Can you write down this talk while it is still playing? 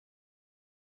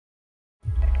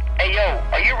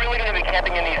you really gonna be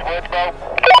camping in these woods, bro?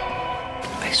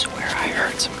 I swear I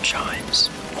heard some chimes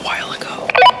a while ago.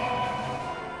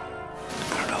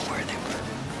 I don't know where they were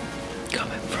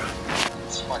coming from. I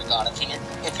swear to God, if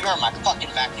you're in my fucking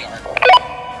backyard.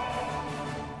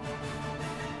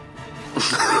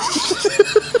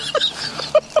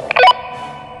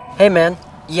 Hey man,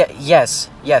 yes,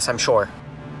 I'm sure.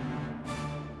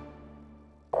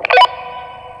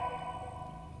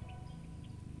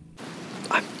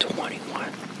 I'm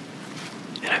 21,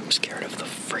 and I'm scared of the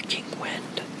freaking wind.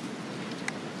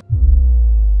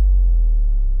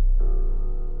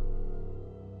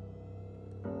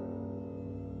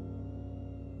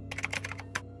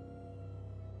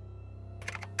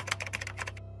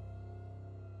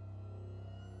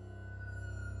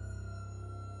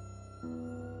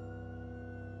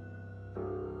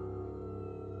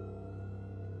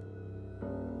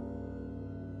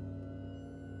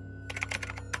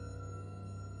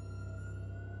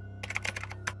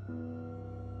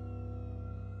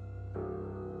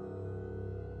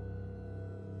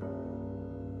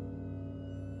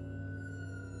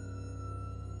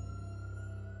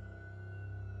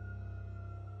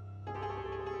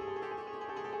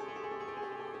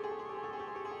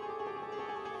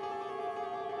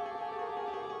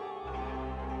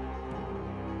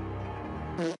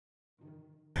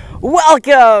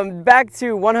 Welcome back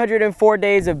to 104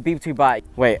 days of BepTweBot.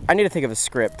 Wait, I need to think of a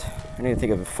script. I need to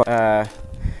think of a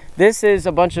this is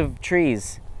a bunch of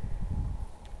trees.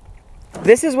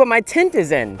 This is what my tent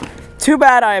is in. Too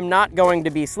bad I am not going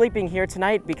to be sleeping here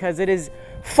tonight because it is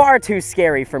far too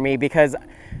scary for me because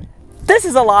this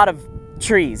is a lot of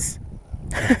trees.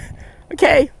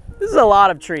 Okay, this is a lot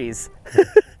of trees.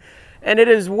 And it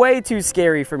is way too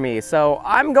scary for me. So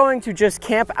I'm going to just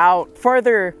camp out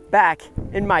further back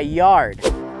in my yard.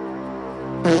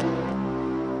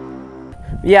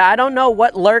 Yeah, I don't know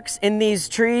what lurks in these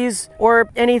trees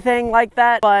or anything like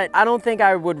that, but I don't think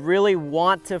I would really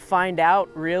want to find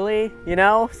out, really, you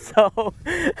know? So.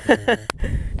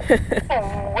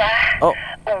 Oh.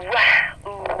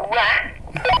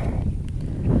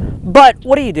 But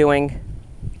what are you doing?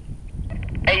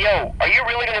 Hey, yo, are you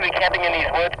really gonna be camping in these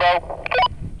woods, bro?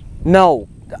 No,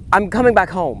 I'm coming back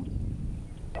home.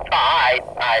 Alright.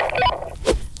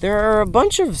 There are a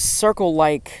bunch of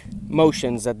circle-like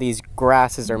motions that these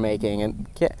grasses are making, and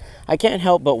I can't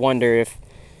help but wonder if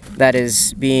that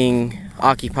is being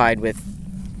occupied with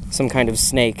some kind of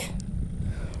snake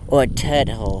or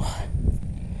turtle.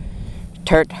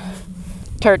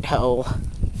 Turtle.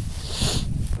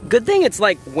 Good thing it's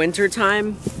like winter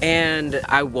time and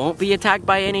I won't be attacked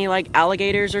by any like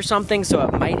alligators or something, so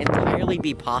it might entirely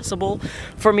be possible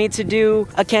for me to do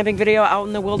a camping video out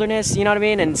in the wilderness, you know what I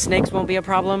mean? And snakes won't be a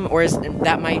problem, or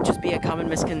that might just be a common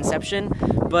misconception.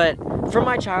 But from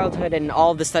my childhood and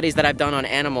all the studies that I've done on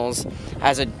animals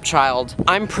as a child,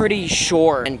 I'm pretty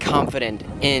sure and confident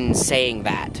in saying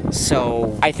that.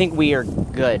 So I think we are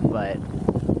good, but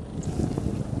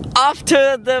off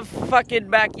to the fucking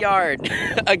backyard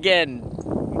again.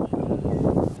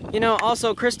 You know,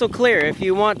 also crystal clear, if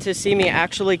you want to see me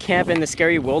actually camp in the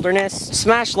scary wilderness,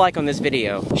 smash like on this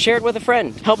video. Share it with a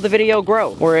friend. Help the video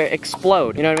grow or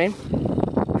explode, you know what I mean?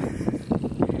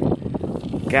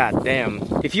 God damn.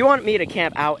 If you want me to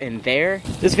camp out in there,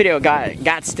 this video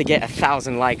gots to get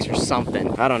 1,000 likes or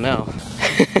something. I don't know.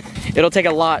 It'll take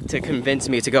a lot to convince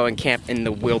me to go and camp in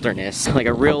the wilderness, like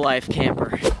a real life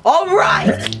camper. All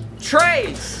right,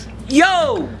 Trays,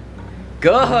 yo,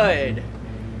 good.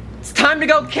 It's time to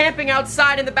go camping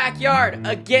outside in the backyard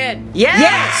again. Yeah.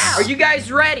 Yes. Are you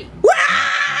guys ready?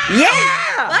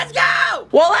 Yeah. Let's go.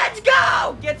 Well, let's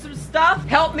go. Get some stuff.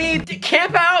 Help me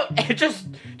camp out and just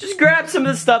grab some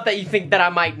of the stuff that you think that I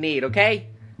might need. Okay.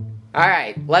 All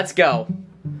right. Let's go.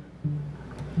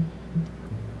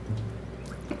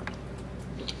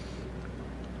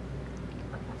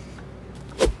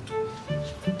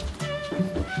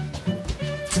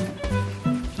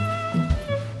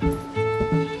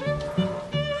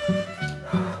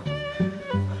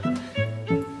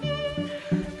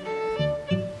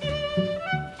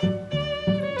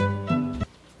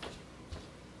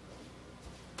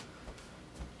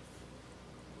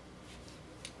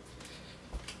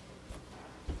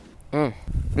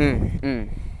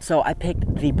 So I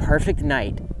picked the perfect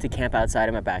night to camp outside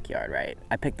in my backyard, right?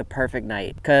 I picked the perfect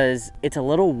night because it's a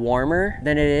little warmer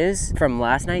than it is from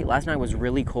last night. Last night was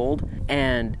really cold,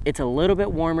 and it's a little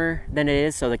bit warmer than it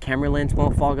is, so the camera lens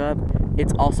won't fog up.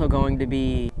 It's also going to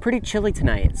be pretty chilly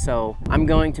tonight, so I'm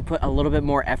going to put a little bit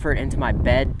more effort into my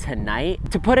bed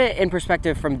tonight. To put it in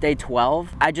perspective, from day 12,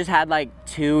 I just had like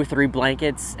 2-3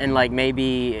 blankets and like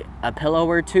maybe a pillow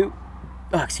or two.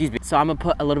 Oh, excuse me. So I'm gonna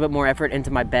put a little bit more effort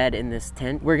into my bed in this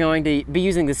tent. We're going to be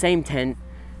using the same tent.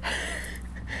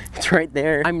 It's right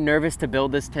there. I'm nervous to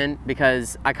build this tent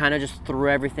because I kind of just threw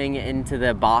everything into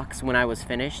the box when I was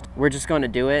finished. We're just going to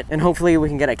do it, and hopefully we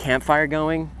can get a campfire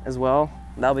going as well.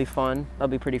 That'll be fun. That'll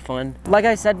be pretty fun. Like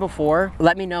I said before,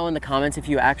 let me know in the comments if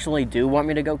you actually do want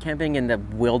me to go camping in the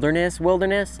wilderness.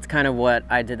 It's kind of what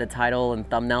I did the title and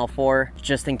thumbnail for,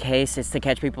 just in case. It's to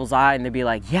catch people's eye and they'd be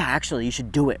like, yeah, actually you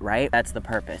should do it, right? That's the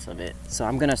purpose of it. So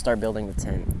I'm gonna start building the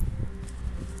tent.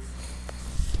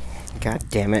 God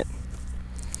damn it.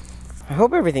 I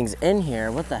hope everything's in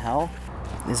here. What the hell?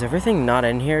 Is everything not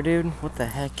in here, dude? What the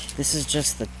heck? This is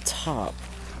just the top.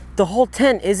 The whole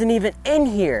tent isn't even in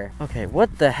here. Okay,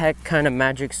 what the heck kind of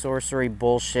magic sorcery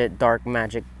bullshit, dark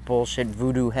magic bullshit,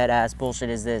 voodoo head ass bullshit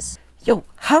is this? Yo,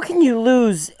 how can you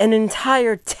lose an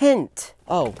entire tent?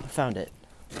 Oh, I found it.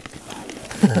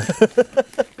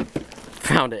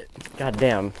 Found it. God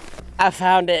damn. I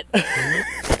found it.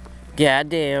 God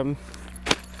damn.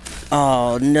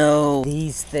 Oh no.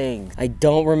 These things. I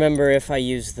don't remember if I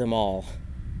used them all.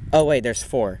 Oh wait, there's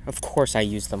 4. Of course I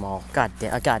used them all. God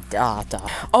damn,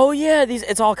 oh yeah, these,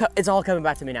 it's all coming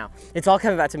back to me now. It's all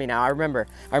coming back to me now. I remember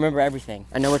everything.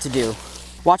 I know what to do.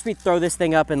 Watch me throw this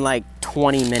thing up in like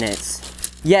 20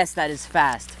 minutes. Yes, that is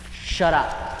fast. Shut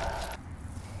up.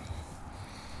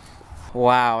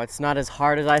 Wow, it's not as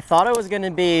hard as I thought it was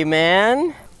gonna be,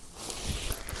 man.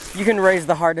 You can raise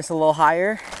the hardness a little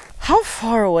higher. How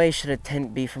far away should a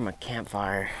tent be from a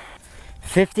campfire?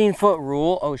 15-foot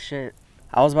rule? Oh shit.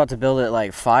 I was about to build it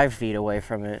like 5 feet away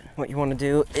from it. What you want to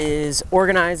do is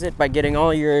organize it by getting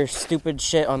all your stupid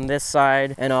shit on this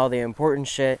side and all the important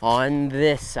shit on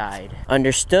this side.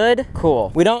 Understood?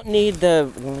 Cool. We don't need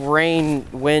the rain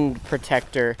wind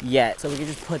protector yet, so we can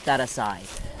just put that aside.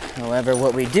 However,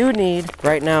 what we do need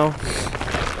right now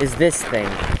is this thing.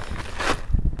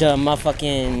 The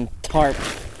motherfucking tarp.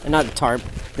 Not the tarp,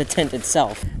 the tent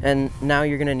itself. And now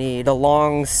you're gonna need the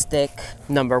long stick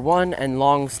number 1 and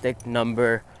long stick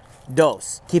number 2.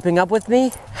 Keeping up with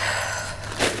me?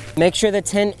 Make sure the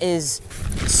tent is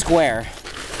square,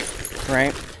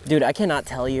 right? Dude, I cannot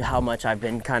tell you how much I've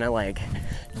been kind of like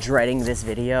dreading this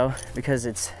video because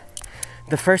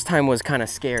the first time was kind of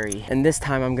scary. And this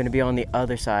time I'm gonna be on the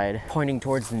other side, pointing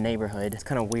towards the neighborhood. It's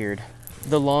kind of weird.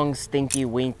 The long stinky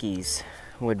winkies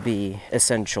would be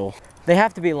essential. They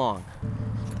have to be long.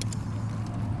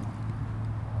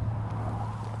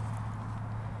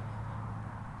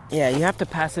 Yeah, you have to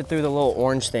pass it through the little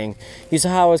orange thing. You saw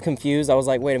how I was confused? I was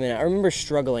like, wait a minute, I remember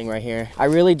struggling right here. I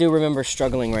really do remember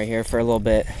struggling right here for a little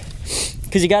bit.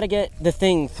 Because you gotta get the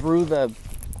thing through the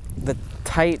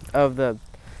tight of the,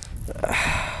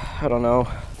 I don't know.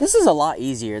 This is a lot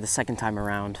easier the second time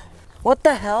around. What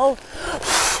the hell?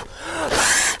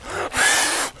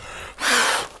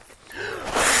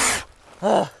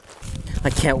 I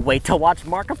can't wait to watch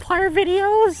Markiplier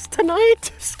videos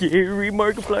tonight. Scary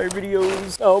Markiplier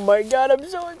videos. Oh my God, I'm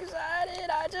so excited.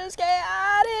 I just can't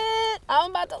hide it. I'm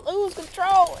about to lose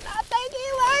control and I think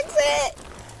he likes it.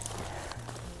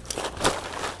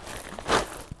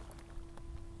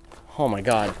 Oh my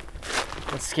God,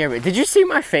 that scared me. Did you see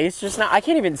my face just now? I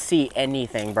can't even see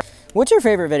anything, bro. What's your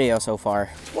favorite video so far?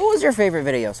 What was your favorite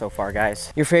video so far,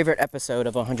 guys? Your favorite episode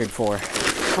of 104.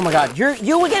 Oh my God,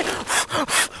 you again?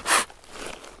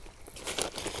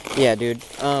 Yeah, dude.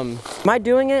 Am I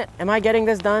doing it? Am I getting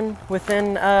this done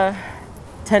within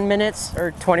 10 minutes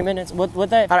or 20 minutes? What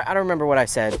that? I don't remember what I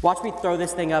said. Watch me throw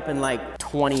this thing up in like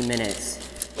 20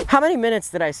 minutes. How many minutes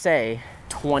did I say?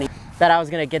 20. That I was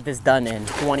gonna get this done in.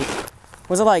 20.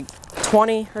 Was it like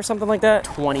 20 or something like that?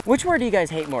 20. Which word do you guys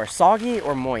hate more, soggy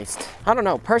or moist? I don't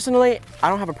know. Personally, I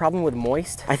don't have a problem with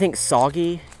moist. I think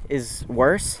soggy is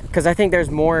worse because I think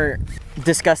there's more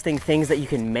disgusting things that you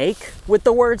can make with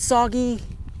the word soggy.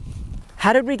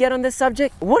 How did we get on this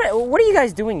subject? What are you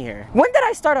guys doing here? When did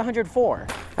I start 104?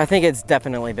 I think it's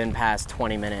definitely been past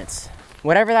 20 minutes.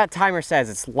 Whatever that timer says,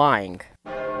 it's lying.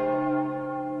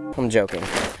 I'm joking.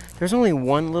 There's only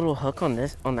one little hook on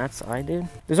that side, dude.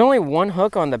 There's only one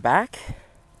hook on the back.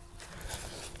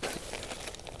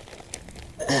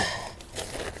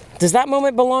 Does that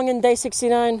moment belong in day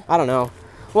 69? I don't know.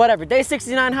 Whatever, day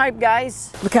 69 hype,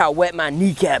 guys. Look how wet my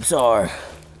kneecaps are.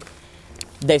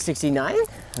 Day 69?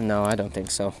 No, I don't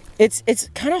think so. It's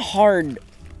kind of hard.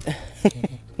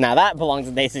 Now that belongs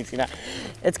in day 69.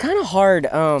 It's kind of hard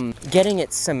getting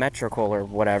it symmetrical or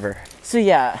whatever. So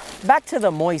yeah, back to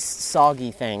the moist,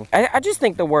 soggy thing. I just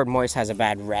think the word moist has a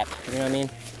bad rep, you know what I mean?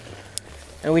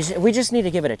 And we just need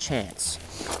to give it a chance.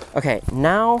 Okay,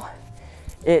 now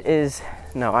it is,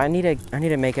 no, I need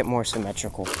to make it more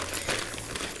symmetrical.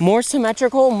 More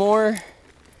symmetrical, more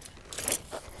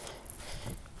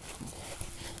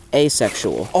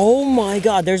asexual. Oh my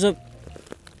God, there's a...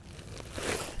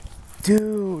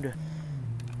 Dude.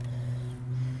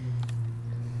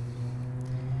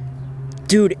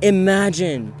 Dude,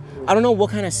 imagine. I don't know what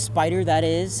kind of spider that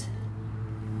is.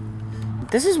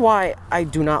 This is why I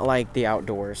do not like the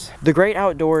outdoors. The great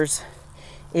outdoors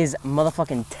is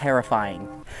motherfucking terrifying.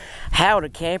 Howdy,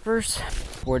 campers.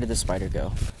 Where did the spider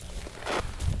go?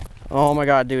 Oh my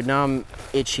God, dude, now I'm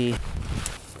itchy.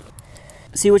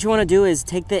 See, what you want to do is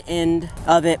take the end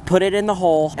of it, put it in the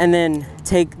hole, and then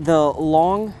take the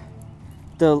little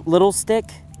stick,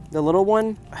 the little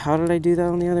one. How did I do that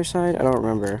on the other side? I don't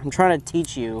remember. I'm trying to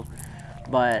teach you,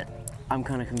 but I'm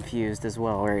kind of confused as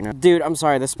well right now. Dude, I'm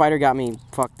sorry, the spider got me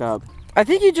fucked up. I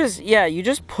think you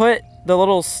just put the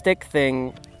little stick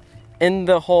thing in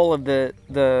the hole of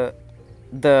the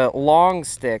long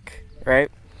stick, right?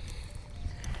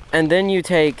 And then you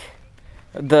take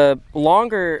the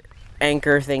longer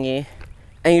anchor thingy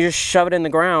and you just shove it in the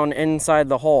ground inside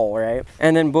the hole, right?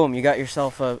 And then boom, you got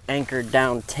yourself a anchored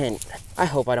down tent. I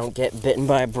hope I don't get bitten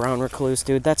by a brown recluse,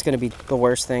 dude. That's gonna be the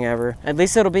worst thing ever. At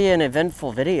least it'll be an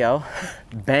eventful video.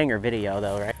 Banger video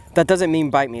though, right? That doesn't mean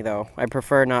bite me though. I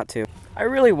prefer not to. I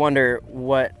really wonder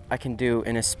what I can do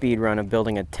in a speed run of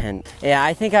building a tent. Yeah,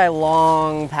 I think I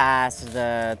long past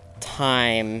the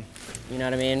time, you know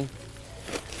what I mean,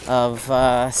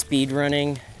 of speed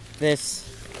running this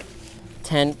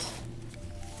tent.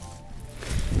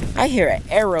 I hear an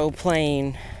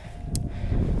aeroplane.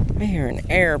 I hear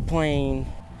an airplane.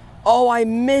 Oh, I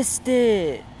missed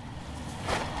it.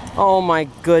 Oh my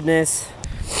goodness.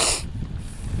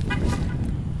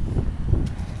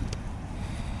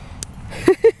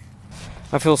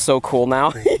 I feel so cool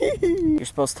now. You're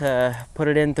supposed to put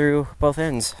it in through both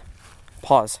ends.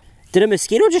 Pause. Did a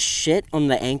mosquito just shit on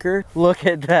the anchor? Look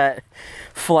at that.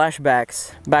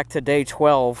 Flashbacks back to day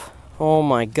 12. Oh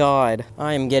my God,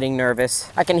 I am getting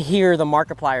nervous. I can hear the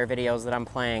Markiplier videos that I'm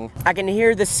playing. I can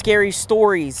hear the scary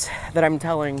stories that I'm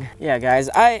telling. Yeah, guys,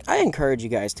 I encourage you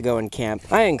guys to go and camp.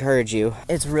 I encourage you.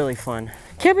 It's really fun.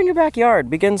 Camp in your backyard,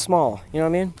 begin small, you know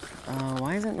what I mean?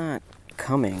 Why is it not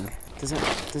coming?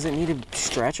 Does it need to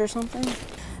stretch or something?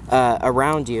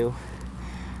 Around you,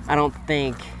 I don't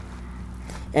think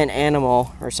an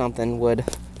animal or something would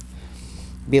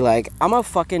be like, I'm gonna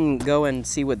fucking go and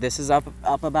see what this is up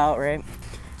about, right?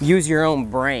 Use your own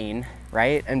brain,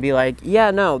 right? And be like,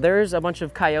 yeah, no, there's a bunch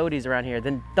of coyotes around here,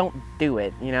 then don't do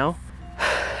it, you know?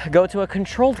 Go to a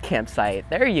controlled campsite.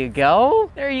 There you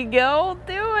go. There you go.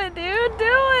 Do it, dude. Do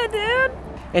it, dude.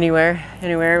 Anywhere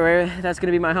where that's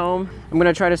gonna be my home. I'm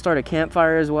gonna try to start a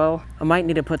campfire as well. I might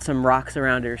need to put some rocks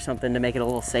around it or something to make it a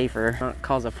little safer. Not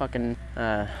cause a fucking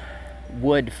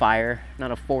wood fire,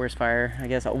 not a forest fire, I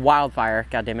guess a wildfire,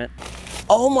 god damn it.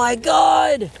 Oh my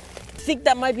God! I think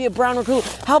that might be a brown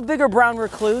recluse. How big are brown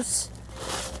recluse?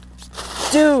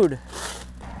 Dude!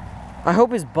 I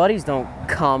hope his buddies don't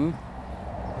come.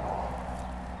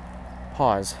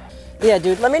 Pause. Yeah,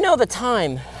 dude, let me know the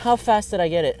time. How fast did I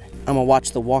get it? I'm gonna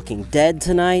watch The Walking Dead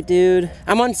tonight, dude.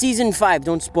 I'm on season 5,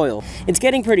 don't spoil. It's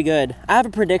getting pretty good. I have a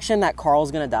prediction that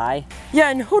Carl's gonna die. Yeah,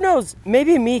 and who knows,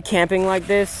 maybe me camping like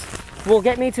this will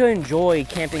get me to enjoy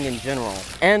camping in general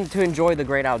and to enjoy the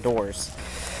great outdoors.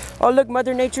 Oh look,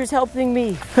 Mother Nature's helping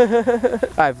me.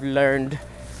 I've learned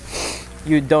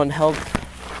you don't help.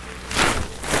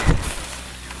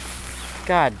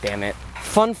 God damn it.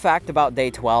 Fun fact about day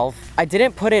 12, I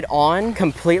didn't put it on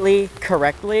completely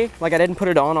correctly. Like I didn't put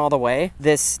it on all the way.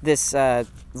 This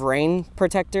rain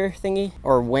protector thingy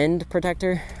or wind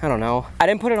protector, I don't know. I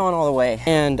didn't put it on all the way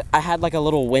and I had like a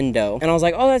little window and I was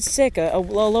like, oh, that's sick, a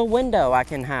little window I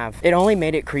can have. It only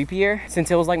made it creepier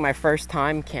since it was like my first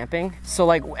time camping. So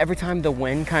like every time the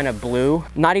wind kind of blew,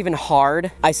 not even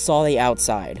hard, I saw the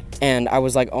outside and I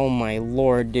was like, oh my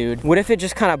Lord, dude. What if it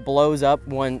just kind of blows up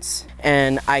once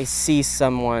and I see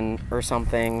someone or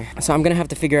something? So I'm gonna have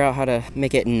to figure out how to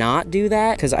make it not do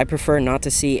that because I prefer not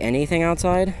to see anything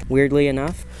outside, weirdly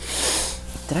enough.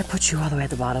 Did I put you all the way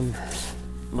at the bottom?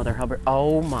 Mother Hubbard.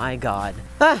 Oh my God.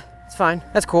 Ah, it's fine.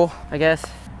 That's cool, I guess.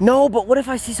 No, but what if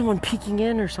I see someone peeking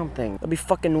in or something? That'd be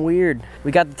fucking weird.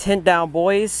 We got the tent down,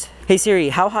 boys. Hey Siri,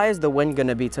 how high is the wind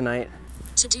gonna be tonight?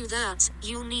 To do that,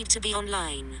 you'll need to be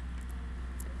online.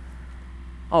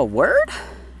 Oh, word?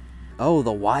 Oh,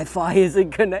 the Wi-Fi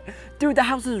isn't connected. Dude, the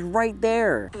house is right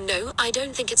there. No, I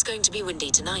don't think it's going to be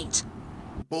windy tonight.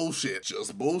 Bullshit,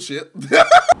 just bullshit.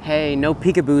 Hey, no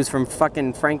peekaboos from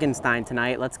fucking Frankenstein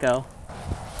tonight. Let's go.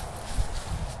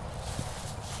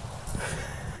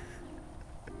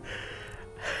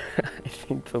 I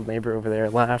think the neighbor over there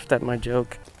laughed at my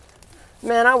joke.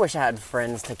 Man, I wish I had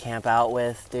friends to camp out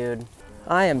with, dude.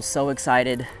 I am so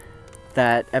excited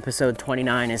that episode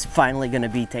 29 is finally gonna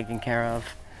be taken care of.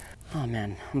 Oh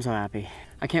man, I'm so happy.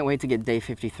 I can't wait to get day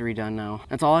 53 done now.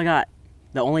 That's all I got.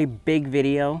 The only big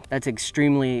video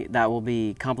that will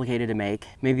be complicated to make.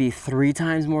 Maybe 3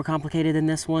 times more complicated than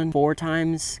this one, 4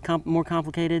 times more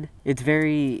complicated. It's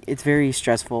very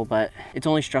stressful, but it's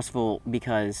only stressful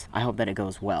because I hope that it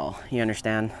goes well. You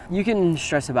understand? You can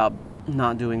stress about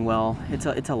not doing well. It's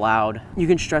allowed. You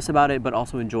can stress about it, but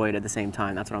also enjoy it at the same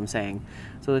time. That's what I'm saying.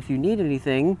 So if you need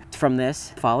anything from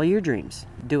this, follow your dreams.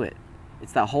 Do it.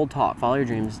 It's that whole talk. Follow your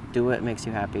dreams. Do what makes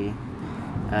you happy.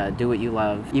 Do what you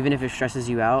love. Even if it stresses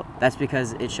you out, that's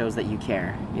because it shows that you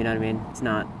care. You know what I mean? It's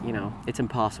not, you know, it's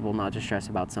impossible not to stress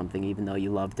about something even though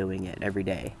you love doing it every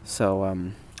day. So,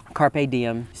 carpe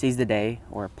diem, seize the day,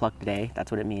 or pluck the day,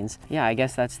 that's what it means. Yeah, I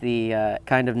guess that's the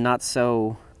kind of not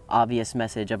so obvious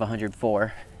message of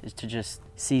 104, is to just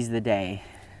seize the day.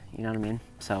 You know what I mean?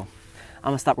 So, I'm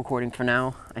gonna stop recording for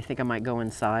now. I think I might go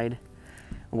inside,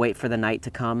 wait for the night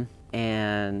to come,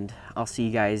 and I'll see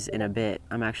you guys in a bit.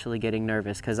 I'm actually getting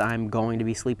nervous because I'm going to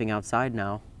be sleeping outside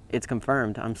now. It's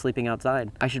confirmed, I'm sleeping outside.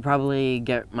 I should probably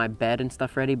get my bed and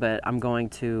stuff ready, but I'm going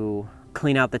to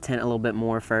clean out the tent a little bit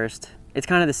more first. It's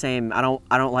kind of the same. I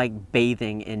don't like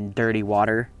bathing in dirty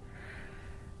water.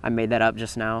 I made that up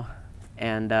just now,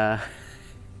 and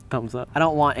thumbs up. I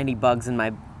don't want any bugs in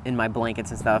my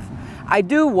blankets and stuff. I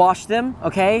do wash them,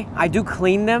 okay? I do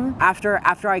clean them after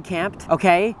I camped,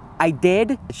 okay? I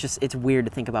did. It's weird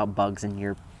to think about bugs in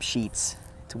your sheets.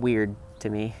 It's weird to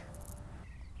me.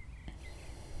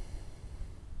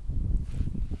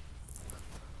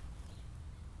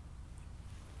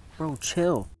 Bro,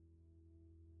 chill.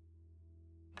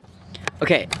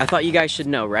 Okay, I thought you guys should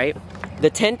know, right?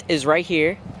 The tent is right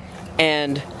here,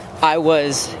 and I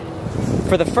was,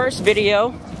 for the first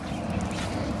video,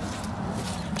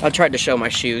 I tried to show my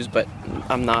shoes, but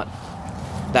I'm not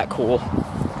that cool.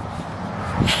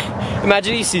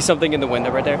 Imagine you see something in the window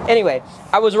right there. Anyway,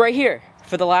 I was right here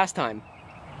for the last time,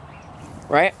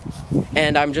 right?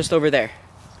 And I'm just over there.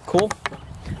 Cool?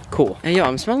 Cool. Hey, yo,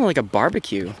 I'm smelling like a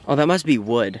barbecue. Oh, that must be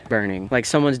wood burning. Like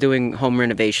someone's doing home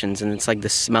renovations and it's like the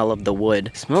smell of the wood.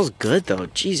 It smells good though,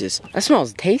 Jesus. That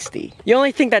smells tasty. You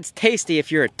only think that's tasty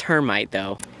if you're a termite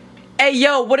though. Hey,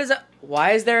 yo, what is it?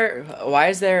 Why is there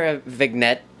a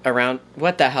vignette around?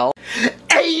 What the hell?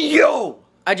 Hey, yo!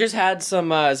 I just had some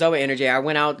Zoe energy. I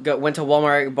went to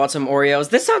Walmart, bought some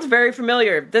Oreos. This sounds very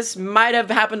familiar. This might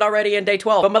have happened already in day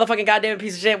 12. But motherfucking goddamn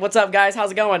piece of shit. What's up, guys?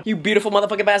 How's it going? You beautiful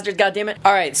motherfucking bastards, goddammit.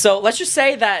 Alright, so let's just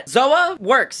say that Zoa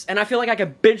works. And I feel like I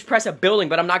could bench press a building,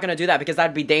 but I'm not gonna do that because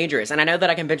that'd be dangerous. And I know that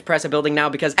I can bench press a building now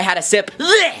because I had to sip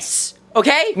this.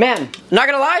 Okay? Man, not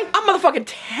gonna lie, I'm motherfucking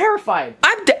terrified.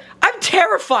 I'm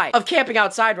terrified of camping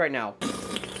outside right now.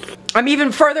 I'm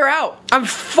even further out. I'm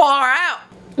far out.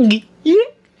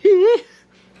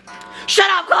 Shut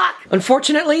up, clock!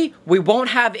 Unfortunately, we won't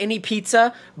have any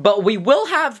pizza, but we will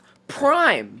have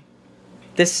Prime.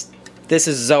 This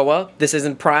is Zoa. This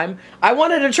isn't Prime. I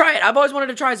wanted to try it. I've always wanted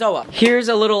to try Zoa. Here's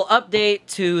a little update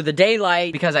to the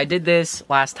daylight because I did this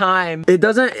last time. It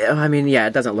doesn't, I mean, yeah,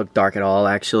 it doesn't look dark at all,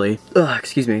 actually. Ugh,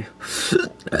 excuse me.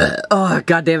 Oh,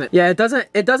 god damn it. Yeah, it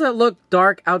doesn't look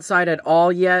dark outside at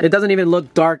all yet. It doesn't even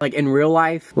look dark, like, in real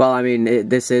life. Well, I mean,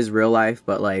 this is real life,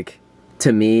 but, like,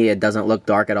 to me, it doesn't look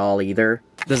dark at all either.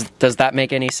 Does that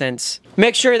make any sense?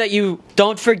 Make sure that you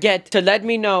don't forget to let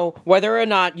me know whether or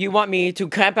not you want me to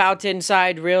camp out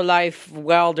inside real life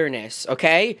wilderness,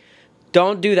 okay?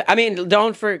 Don't do that. I mean, do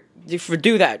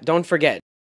that. Don't forget.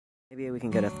 Maybe we can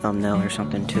get a thumbnail or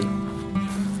something too.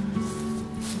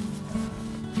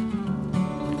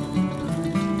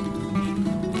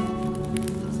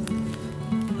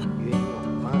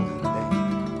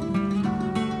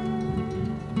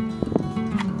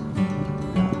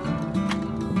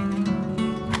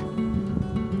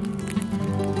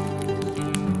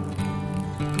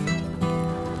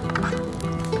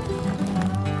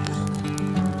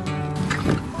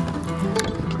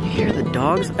 Hear the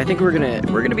dogs? I think we're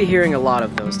gonna be hearing a lot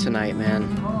of those tonight, man.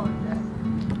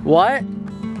 What?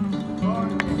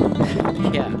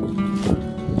 Yeah.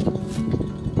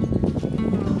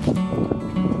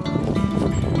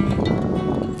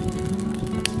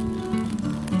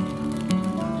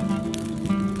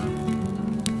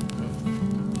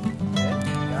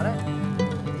 Got it?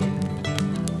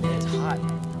 It's hot.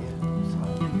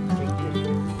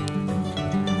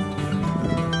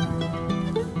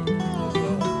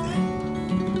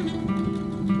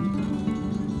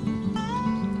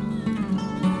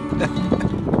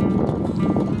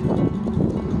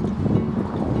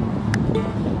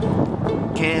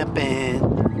 Camping.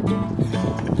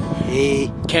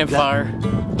 Hey. Campfire.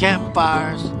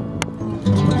 Campfires.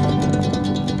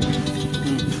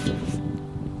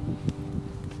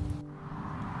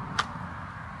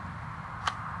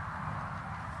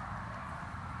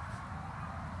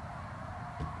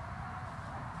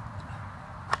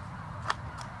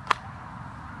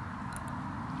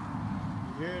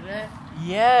 that?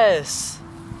 Yes!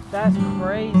 That's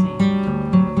crazy.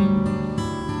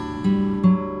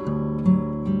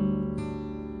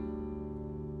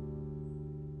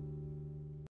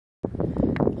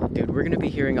 Dude, we're gonna be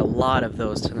hearing a lot of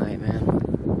those tonight,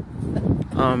 man.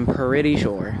 I'm pretty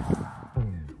sure.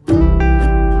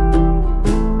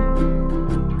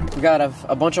 We got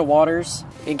a bunch of waters.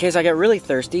 In case I get really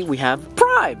thirsty, we have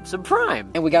some Prime.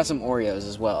 And we got some Oreos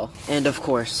as well. And of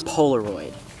course,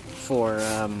 Polaroid for,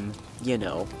 you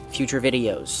know, future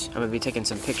videos. I'm gonna be taking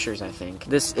some pictures, I think.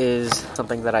 This is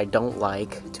something that I don't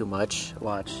like too much.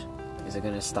 Watch. Is it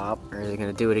gonna stop or is it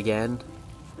gonna do it again?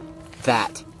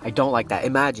 That. I don't like that.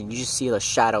 Imagine you just see a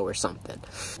shadow or something.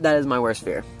 That is my worst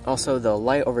fear. Also, the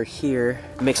light over here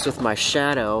mixed with my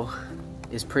shadow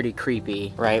is pretty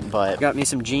creepy, right? But got me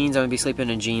some jeans. I'm gonna be sleeping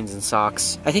in jeans and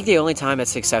socks. I think the only time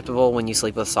it's acceptable when you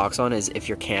sleep with socks on is if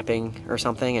you're camping or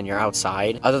something and you're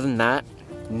outside. Other than that,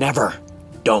 never.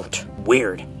 Don't.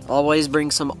 Weird. Always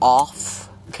bring some off.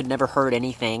 Could never hurt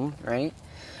anything, right?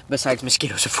 Besides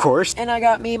mosquitoes, of course. And I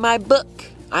got me my book.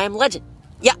 I Am Legend.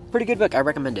 Yeah, pretty good book. I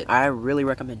recommend it. I really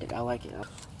recommend it. I like it.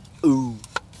 Ooh.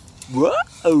 Whoa.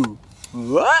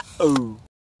 Whoa.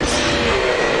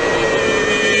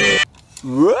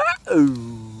 Whoa.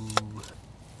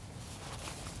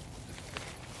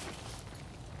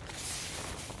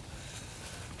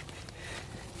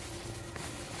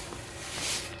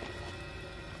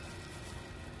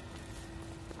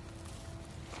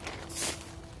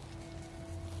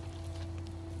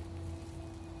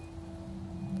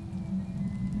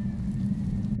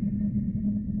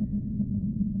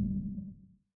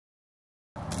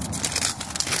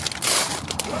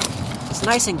 It's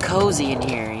nice and cozy in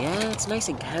here, yeah? It's nice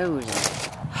and cozy.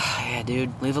 Yeah,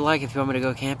 dude, leave a like if you want me to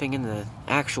go camping in the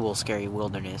actual scary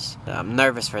wilderness. I'm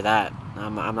nervous for that.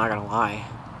 I'm not gonna lie.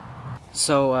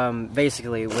 So,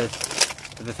 basically, with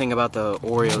the thing about the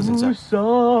Oreos and stuff.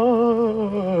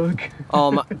 Suck.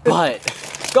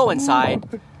 But, go inside.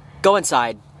 Go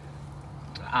inside.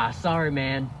 Sorry,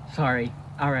 man. Sorry.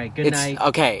 Alright, good night.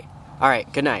 Okay.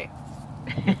 Alright, good night.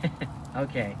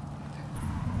 Okay.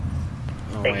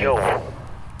 Oh, Hey, yo.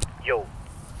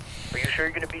 Are you sure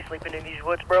you're gonna be sleeping in these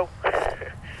woods, bro? Are you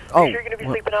sure you're gonna be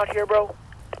sleeping out here, bro?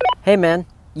 Hey, man.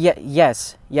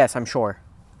 Yes, I'm sure.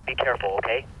 Be careful,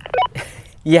 okay?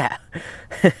 Yeah.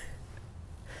 I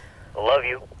love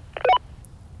you.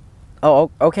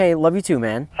 Oh, okay. Love you too,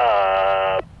 man.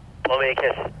 Blow me a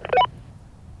kiss.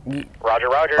 Roger.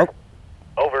 Oh.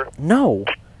 Over. No.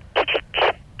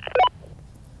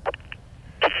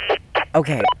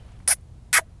 Okay.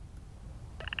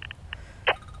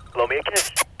 Blow me a kiss.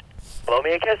 Blow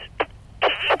me a kiss.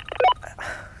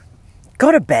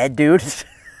 Go to bed, dude.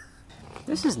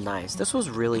 This is nice. This was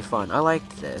really fun. I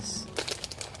liked this.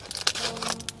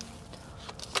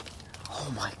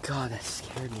 Oh my god, that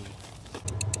scared me.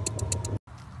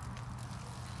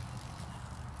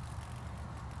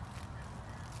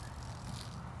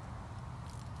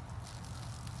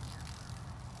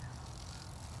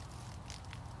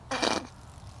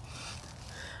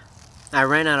 I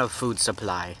ran out of food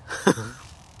supply.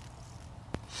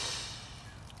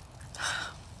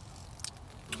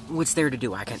 What's there to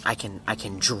do? I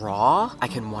can draw. I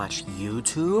can watch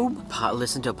YouTube.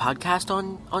 Listen to a podcast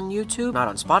on YouTube. Not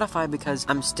on Spotify because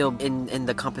I'm still in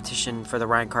the competition for the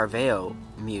Ryan Carveo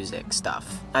music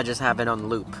stuff. I just have it on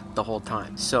loop the whole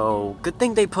time. So good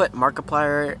thing they put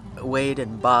Markiplier, Wade,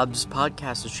 and Bob's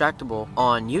podcast Distractable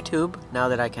on YouTube. Now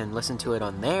that I can listen to it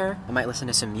on there, I might listen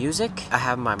to some music. I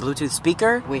have my Bluetooth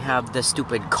speaker. We have the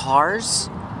stupid cars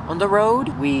on the road.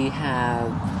 We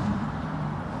have.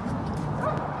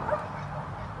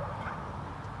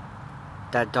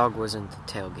 That dog wasn't the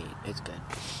tailgate. It's good.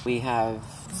 We have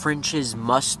French's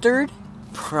mustard,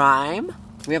 Prime.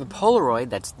 We have a Polaroid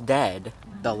that's dead.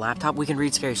 The laptop, we can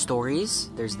read scary stories.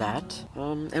 There's that.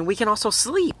 And we can also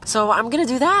sleep. So I'm gonna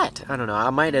do that. I don't know. I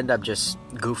might end up just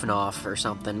goofing off or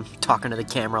something. Talking to the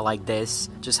camera like this.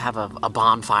 Just have a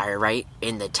bonfire right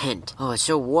in the tent. Oh, it's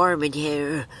so warm in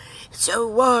here. It's so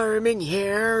warm in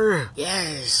here.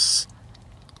 Yes.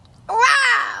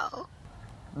 Wow.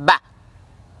 Bah.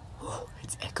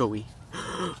 It's echoey.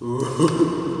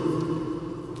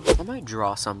 I might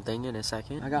draw something in a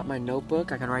second. I got my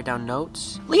notebook. I can write down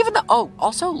notes.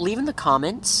 Also leave in the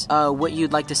comments what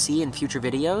you'd like to see in future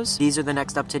videos. These are the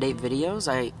next up-to-date videos.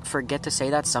 I forget to say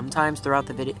that sometimes throughout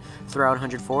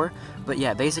 104. But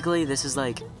yeah, basically this is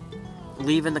like,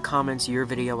 leave in the comments your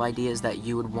video ideas that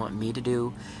you would want me to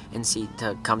do and see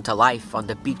to come to life on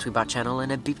the BepTweBot channel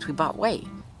in a BepTweBot way.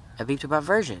 A BepTweBot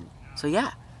version. So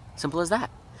yeah, simple as that.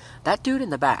 That dude in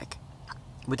the back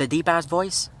with the deep-ass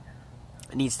voice,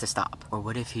 It needs to stop. Or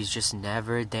what if he's just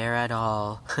never there at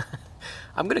all?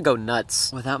 I'm gonna go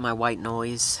nuts without my white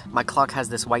noise. My clock has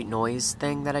this white noise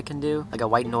thing that I can do, like a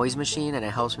white noise machine, and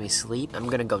it helps me sleep. I'm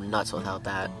gonna go nuts without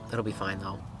that. It'll be fine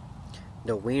though.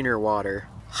 The wiener water.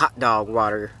 Hot dog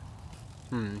water.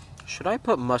 Should I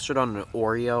put mustard on an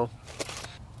Oreo?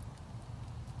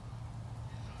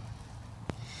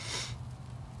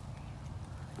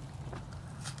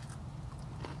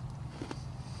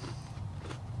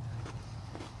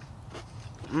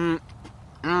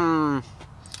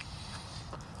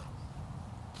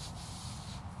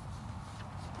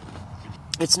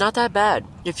 It's not that bad.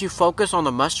 If you focus on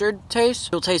the mustard taste,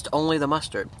 you'll taste only the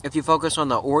mustard. If you focus on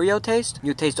the Oreo taste,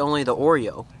 you taste only the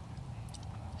Oreo.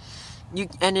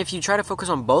 And if you try to focus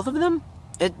on both of them,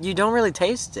 you don't really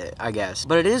taste it, I guess.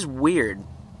 But it is weird.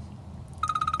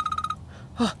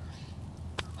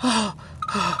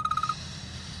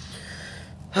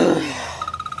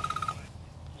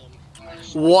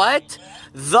 What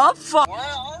the fuck? Where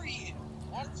are you?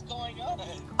 What's going on?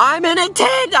 I'm in a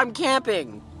tent! I'm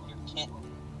camping! You're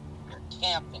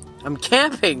camping. I'm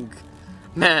camping!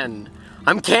 Man,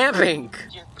 I'm camping!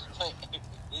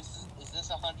 Is this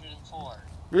 104?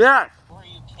 Yeah! Where are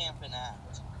you camping at?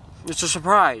 It's a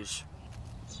surprise.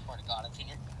 I swear to God,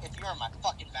 if you're in my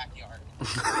fucking backyard.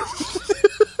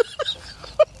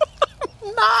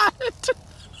 Not!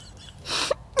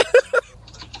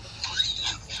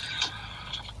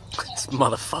 This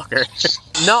motherfucker.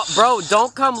 No, bro,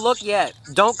 don't come look yet.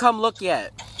 Don't come look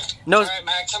yet. No. Alright,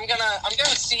 Max, I'm gonna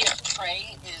see if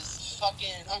Trey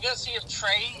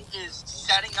is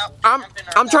setting up.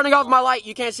 I'm turning off my light.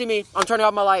 You can't see me. I'm turning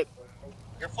off my light.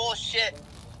 You're full of shit.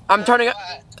 I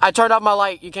turned off my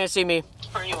light. You can't see me.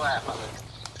 Where are you at, mother?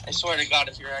 I swear to God,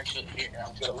 if you're actually here,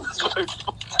 I'm gonna lose my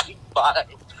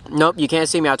body. Nope, you can't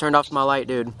see me. I turned off my light,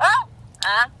 dude. I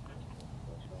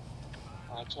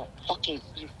can't fucking,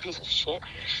 you piece of shit.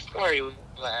 Where are you,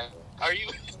 man? Are you?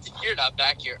 You're not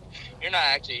back here. You're not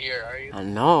actually here, are you?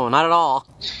 No, not at all.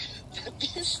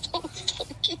 That is so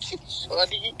fucking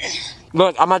funny.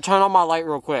 Look, I'm gonna turn on my light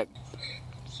real quick.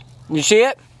 You see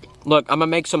it? Look, I'm gonna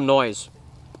make some noise.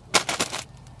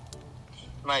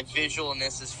 My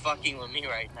visualness is fucking with me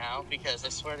right now because I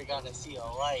swear to God I see a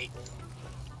light,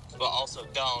 but also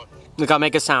don't. Look, I'll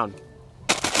make a sound.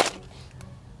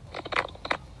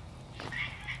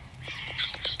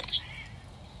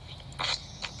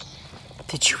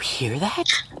 Did you hear that?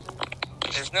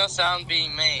 There's no sound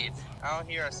being made. I don't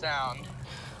hear a sound.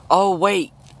 Oh,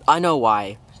 wait. I know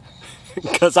why.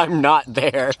 Because I'm not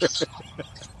there.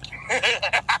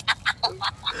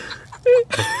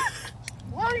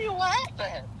 Where are you at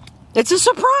then? It's a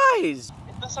surprise!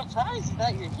 If the surprise is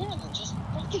that you're here, then just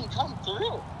fucking come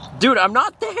through. Dude, I'm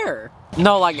not there.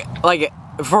 No, like,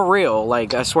 for real.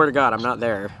 Like, I swear to God, I'm not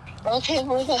there. Okay,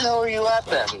 where the hell are you at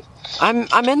then?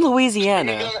 I'm in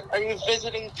Louisiana. Are you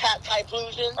visiting Pat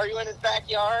Typlusion? Are you in his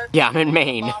backyard? Yeah, I'm in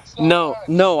Maine. No,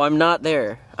 I'm not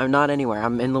there. I'm not anywhere.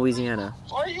 I'm in Louisiana.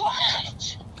 Where are you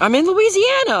at? I'm in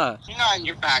Louisiana! You're not in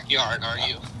your backyard, are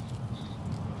you?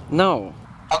 No.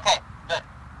 Okay, good.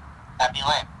 That'd be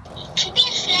lame. To be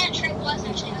fair, Trey was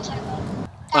actually outside though.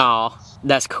 Oh,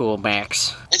 that's cool,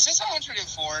 Max. Is this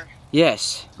 104?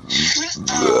 Yes.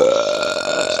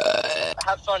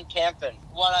 Have fun camping.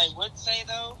 What I would say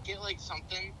though, get like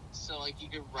something so like you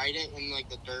could write it in like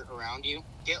the dirt around you.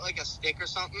 Get like a stick or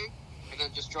something, and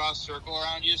then just draw a circle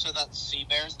around you so that sea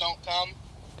bears don't come.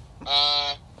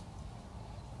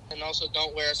 And also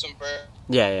don't wear some bird.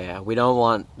 Yeah, we don't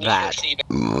want that.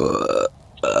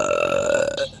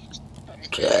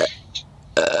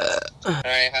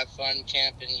 Alright, have fun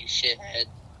camping, you shithead.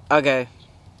 Okay.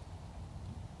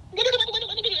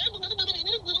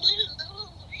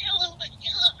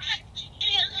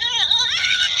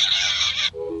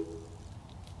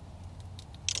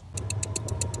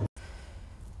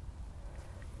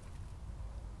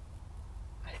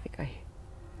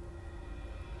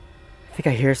 I think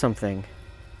I hear something.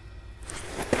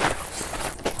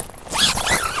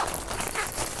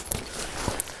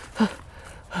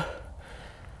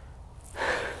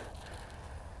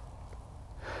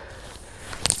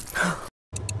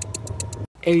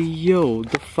 Hey yo,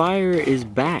 the fire is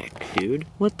back, dude.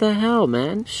 What the hell,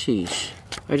 man? Sheesh.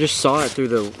 I just saw it through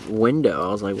the window.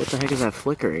 I was like, what the heck is that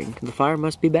flickering? The fire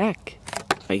must be back.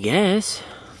 I guess.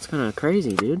 It's kind of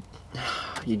crazy, dude.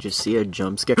 You just see a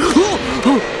jump scare.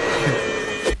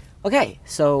 Okay,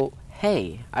 so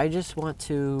hey, I just want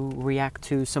to react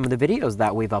to some of the videos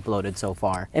that we've uploaded so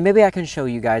far. And maybe I can show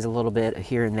you guys a little bit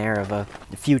here and there of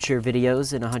future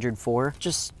videos in 104,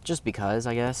 just because,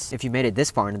 I guess. If you made it this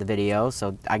far into the video,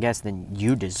 so I guess then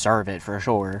you deserve it for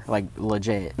sure, like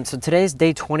legit. And so today's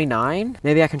day 29.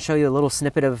 Maybe I can show you a little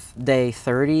snippet of day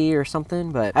 30 or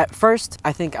something, but at first,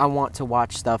 I think I want to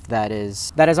watch stuff that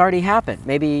has already happened.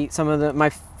 Maybe some of my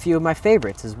few of my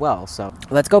favorites as well. So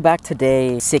let's go back to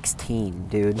day 16,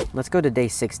 dude. Let's go to day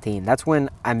 16. That's when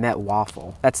I met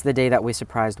Waffle. That's the day that we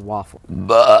surprised Waffle.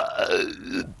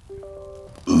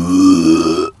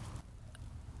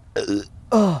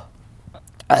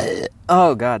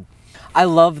 Oh god. I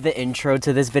love the intro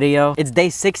to this video. It's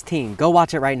day 16. Go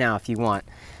watch it right now if you want.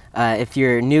 If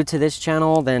you're new to this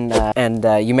channel, then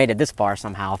you made it this far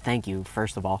somehow, thank you,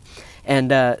 first of all.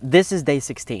 And this is day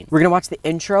 16. We're gonna watch the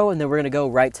intro, and then we're gonna go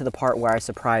right to the part where I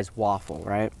surprise Waffle,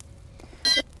 right?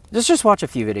 Just watch a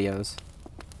few videos.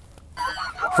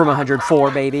 From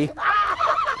 104, baby.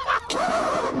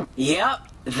 Yep,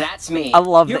 that's me. I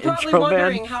love the intro, man. You're probably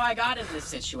wondering how I got in this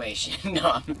situation.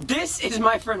 No, this is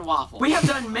my friend Waffle. We have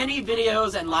done many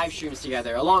videos and live streams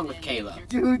together, along with Kayla.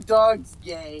 Dude, dog's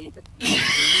gay.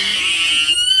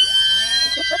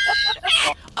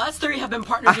 Us three have been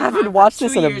partners. I haven't watched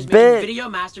this in a bit. Video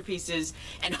masterpieces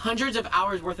and hundreds of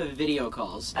hours worth of video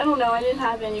calls. I don't know, I didn't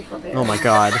have any prepared. Oh my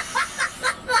god.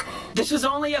 This was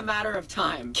only a matter of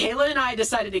time. Kayla and I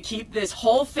decided to keep this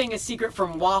whole thing a secret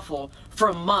from Waffle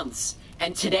for months.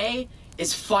 And today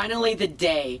is finally the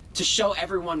day to show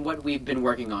everyone what we've been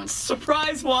working on.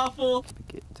 Surprise, Waffle!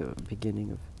 The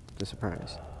beginning of the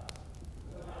surprise.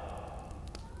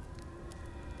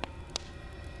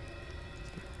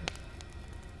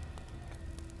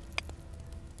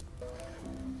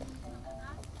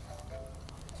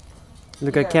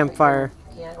 Look at campfire.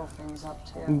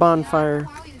 Bonfire.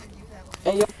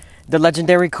 The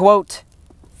legendary quote.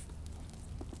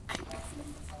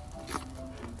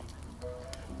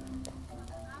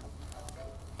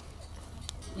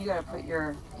 You gotta put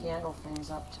your candle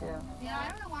things up too. Yeah, I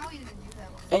don't know why we didn't do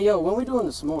that one. Hey yo, when are we doing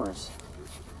the s'mores?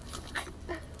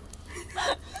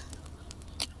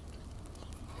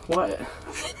 What?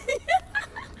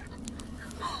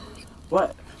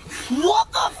 What?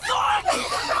 What the fuck?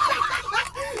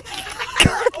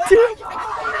 Dude.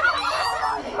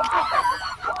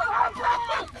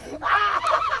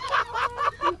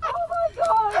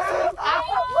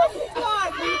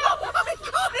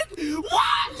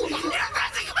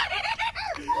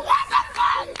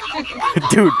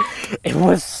 Dude, it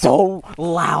was so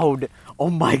loud. Oh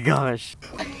my gosh.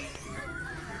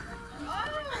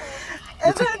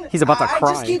 And then he's about to cry.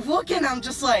 I just keep looking. I'm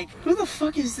just like, who the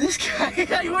fuck is this guy?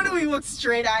 When we looked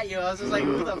straight at you, I was just like,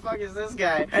 who the fuck is this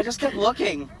guy? I just kept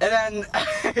looking, and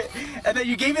then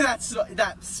you gave me that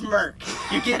smirk.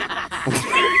 You gave me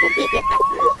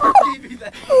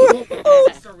that.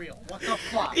 This is surreal. What the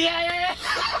fuck? Yeah.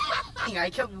 I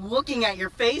kept looking at your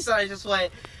face, and I just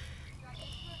went,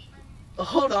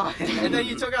 hold on. And then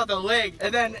you took out the wig,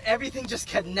 and then everything just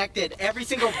connected. Every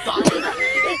single dot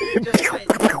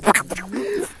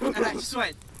just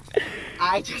went. And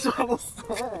I just almost.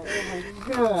 Oh my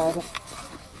god.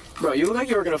 Bro, you look like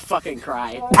you were gonna fucking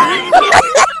cry.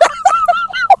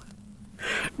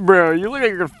 Bro, you look like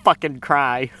you're gonna fucking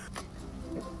cry.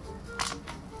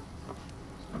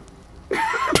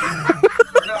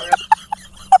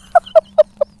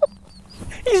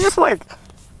 He's just like,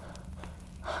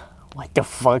 what the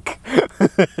fuck?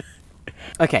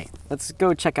 Okay, let's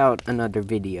go check out another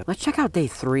video. Let's check out day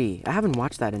 3. I haven't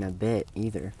watched that in a bit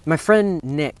either. My friend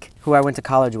Nick, who I went to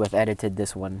college with, edited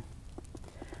this one.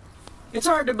 It's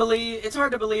hard to believe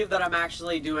that I'm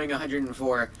actually doing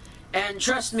 104. And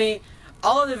trust me,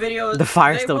 all of the videos, the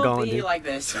fire's still will going, be dude. Like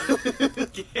this.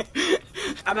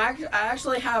 I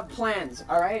actually have plans,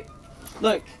 alright?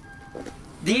 Look,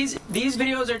 these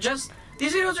videos are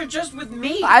just with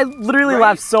me. I literally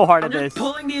laughed so hard at I'm this. just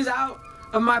pulling these out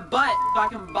of my butt so I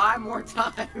can buy more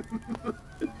time.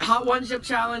 Hot one chip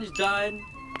challenge done.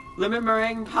 Lemon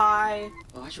meringue pie.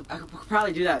 Oh, I could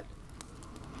probably do that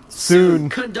Soon.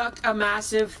 Conduct a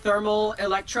massive thermal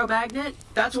electromagnet.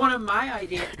 That's one of my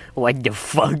ideas. What the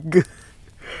fuck?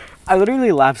 I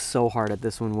literally laughed so hard at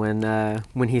this one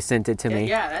when he sent it to me.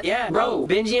 Yeah, bro.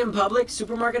 Benji in Public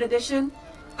Supermarket Edition.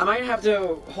 I might have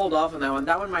to hold off on that one.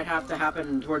 That one might have to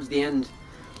happen towards the end.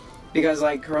 Because,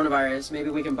 like, coronavirus, maybe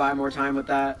we can buy more time with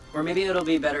that. Or maybe it'll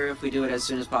be better if we do it as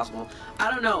soon as possible. I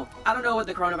don't know. I don't know what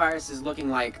the coronavirus is looking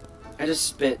like. I just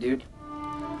spit, dude.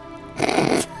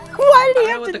 Why did he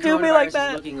have to do me like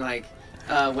that? Looking like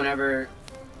whenever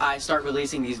I start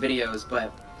releasing these videos,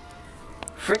 but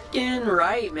Freaking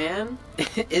right, man.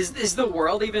 Is the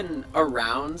world even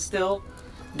around still?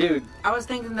 Dude, I was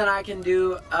thinking that I can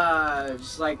do,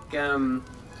 just like, a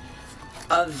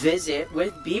visit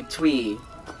with BepTwee.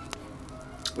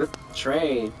 With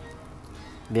Trey.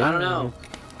 Yeah. I don't know.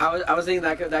 I was thinking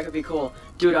that could be cool.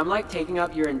 Dude, I'm like taking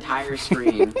up your entire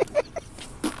screen.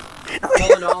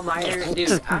 Pulling all nighters.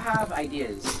 Dude, I have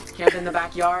ideas. Camp in the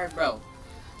backyard, bro.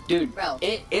 Dude,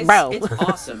 it's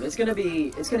awesome. It's gonna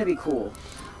be cool.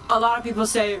 A lot of people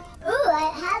say, "Ooh,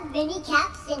 I have many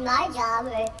caps in my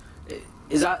job."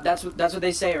 Is that's what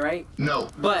they say, right? No.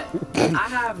 But I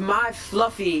have my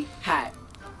fluffy hat,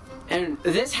 and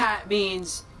this hat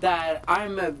means that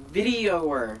I'm a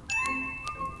videoer,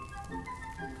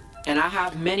 and I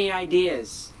have many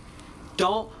ideas.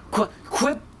 Don't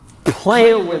quit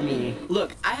playing with me.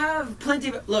 Look, I have plenty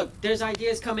of. Look, there's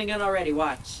ideas coming in already.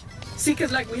 Watch. See,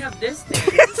 cause like we have this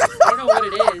thing. I don't know what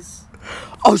it is.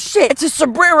 Oh shit! It's a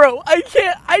sombrero. I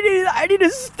can't. I need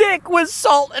a stick with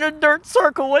salt and a dirt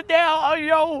circle. What now? Oh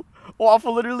yo,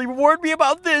 Waffle literally warned me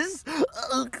about this.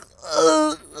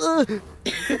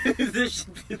 This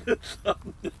should be the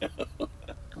thumbnail.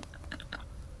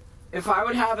 If I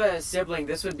would have a sibling,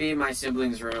 this would be my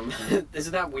sibling's room.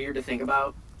 Isn't that weird to think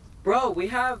about? Bro, we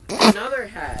have another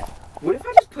hat. What if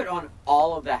I just put on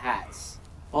all of the hats?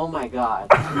 Oh my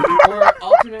god. Or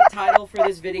alternate title for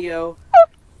this video,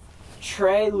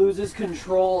 Trey loses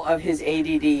control of his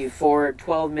ADD for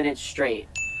 12 minutes straight.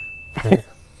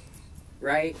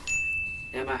 Right?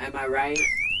 Am I right?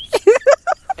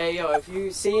 Hey yo, if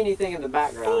you see anything in the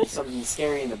background, something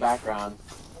scary in the background,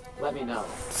 let me know.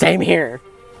 Same here.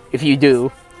 If you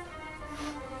do.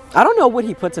 I don't know what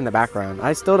he puts in the background.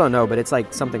 I still don't know, but it's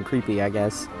like something creepy, I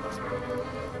guess.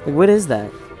 Like, what is that?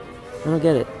 I don't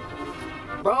get it.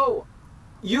 Bro,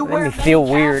 you Made wear me feel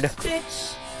caps, weird.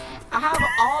 Bitch. I have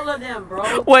all of them,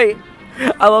 bro. Wait,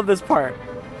 I love this part.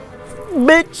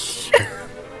 Bitch.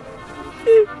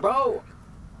 Bro,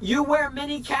 you wear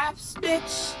many caps,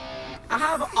 bitch. I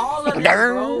have all of them,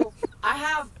 bro. I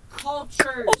have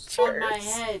cultures on my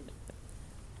head.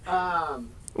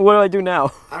 What do I do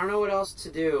now? I don't know what else to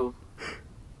do.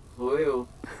 Woo.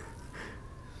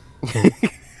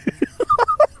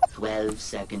 12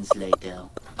 seconds later.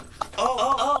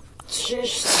 Oh,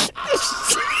 shit.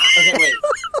 Okay, wait.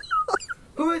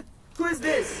 Who is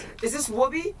this? Is this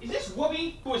Whoopi? Is this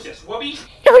Whoopi? Who is this, Whoopi?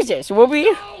 Who is this,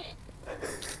 Whoopi?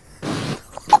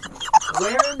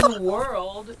 Where in the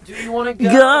world do you want to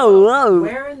go? Go.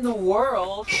 Where in the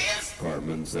world?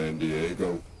 Carmen, San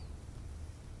Diego.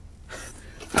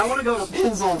 I want to go to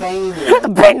Pennsylvania.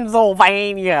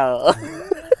 Pennsylvania.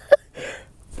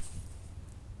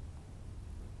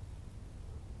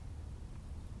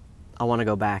 I want to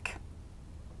go back.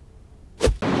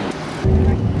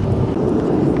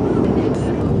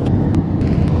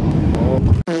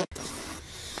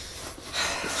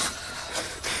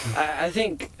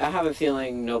 I have a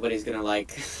feeling nobody's gonna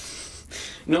like.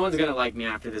 No one's gonna like me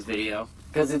after this video,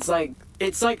 because it's like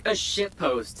a shit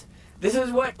post. This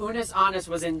is what Unis Honest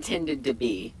was intended to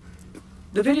be.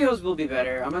 The videos will be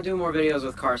better. I'm gonna do more videos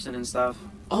with Carson and stuff.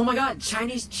 Oh my god,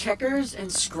 Chinese checkers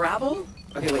and Scrabble?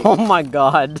 Okay, wait. Oh my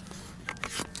god.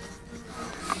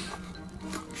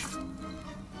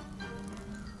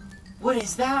 What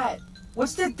is that?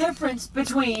 What's the difference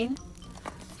between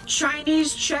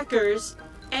Chinese checkers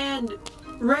and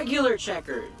regular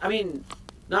checkers? I mean,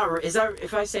 not is that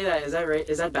if I say that is that right?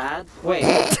 Is that bad? Wait.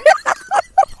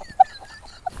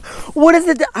 What is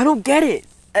it? I don't get it.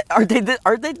 Are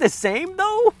they the same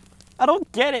though? I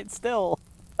don't get it still.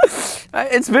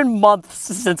 It's been months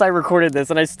since I recorded this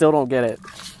and I still don't get it.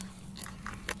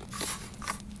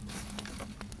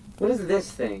 What is this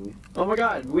thing? Oh my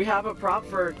god, we have a prop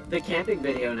for the camping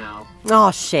video now. Oh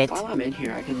shit. While I'm in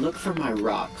here, I can look for my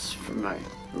rocks from my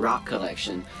rock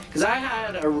collection. Because I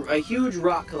had a huge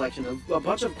rock collection of a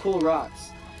bunch of cool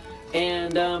rocks.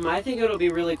 And I think it'll be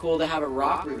really cool to have a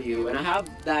rock review. And I have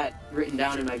that written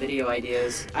down in my video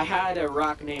ideas. I had a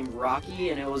rock named Rocky,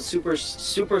 and it was super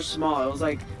small. It was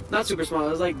like, not super small,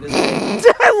 it was like this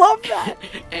big. I love that.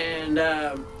 And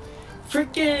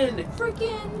freaking,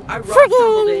 I rock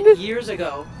tumbled it years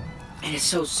ago, and it's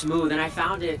so smooth. And I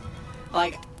found it,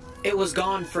 like, it was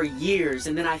gone for years,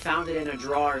 and then I found it in a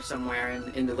drawer somewhere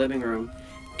in the living room.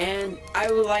 And I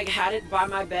like had it by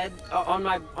my bed on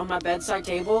my bedside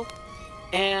table,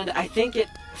 and I think it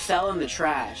fell in the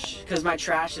trash because my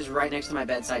trash is right next to my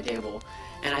bedside table,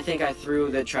 and I think I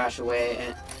threw the trash away.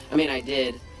 And I mean, I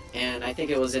did, and I think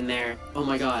it was in there. Oh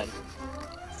my god.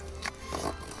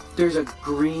 There's a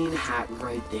green hat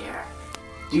right there.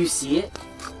 Do you see it?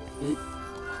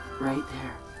 Right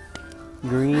there.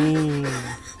 Green.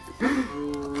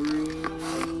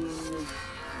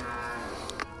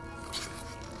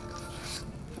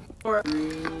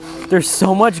 There's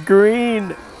so much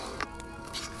green.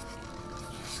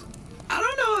 I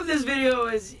don't know if this video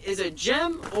is a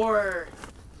gem or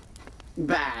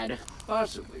bad.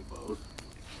 Possibly both.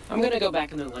 I'm gonna go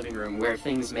back in the living room where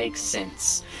things make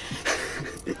sense.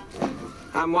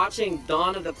 I'm watching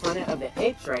Dawn of the Planet of the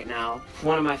Apes right now.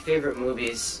 One of my favorite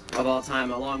movies of all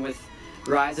time, along with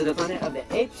Rise of the Planet of the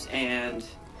Apes and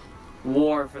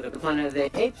War for the Planet of the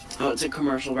Apes. Oh, it's a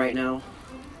commercial right now.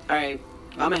 Alright,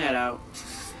 I'm gonna head out.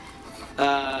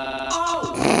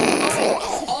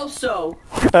 Also,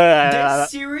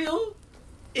 this cereal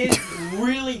is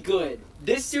really good.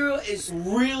 This cereal is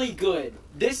really good.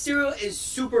 This cereal is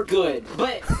super good.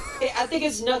 But I think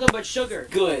it's nothing but sugar.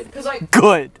 Good. Cause like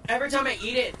good. Every time I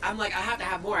eat it, I'm like, I have to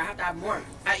have more. I have to have more.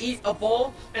 I eat a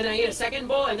bowl, and then I eat a second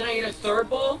bowl, and then I eat a third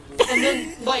bowl, and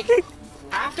then like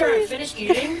after I finish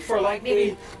eating for like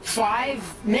maybe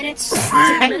 5 minutes,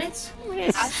 10 minutes,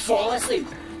 I fall asleep.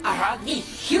 I have the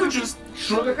hugest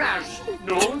sugar crash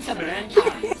known to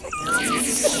mankind.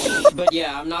 But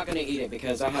yeah, I'm not gonna eat it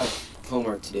because I have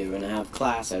homework to do and I have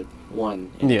class at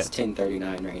 1 and it's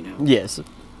 10:39 right now. Yes.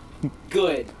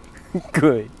 Good.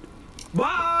 Good.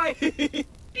 Bye!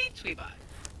 BepTweBot.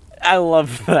 I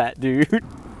love that, dude.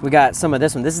 We got some of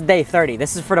this one. This is day 30.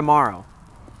 This is for tomorrow.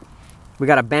 We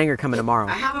got a banger coming tomorrow.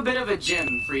 I have a bit of a gem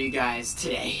for you guys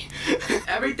today.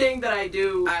 Everything that I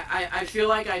do, I feel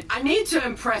like I need to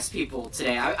impress people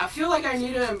today. I feel like I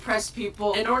need to impress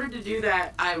people. In order to do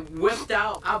that, I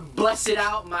busted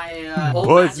out my old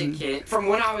magic kit from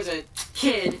when I was a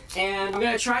kid. And I'm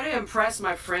gonna try to impress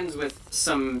my friends with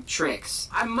some tricks.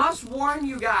 I must warn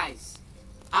you guys,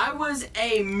 I was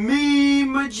a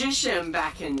meme magician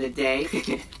back in the day.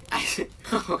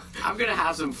 I'm gonna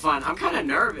have some fun. I'm kind of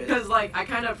nervous because like I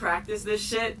kind of practice this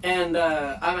shit and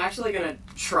I'm actually gonna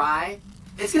try.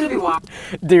 It's gonna be wild.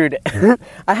 Dude,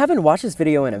 I haven't watched this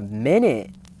video in a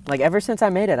minute. Like ever since I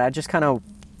made it, I just kind of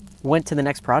went to the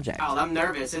next project. Oh, I'm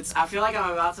nervous. I feel like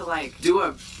I'm about to like do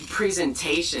a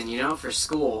presentation, you know, for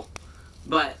school.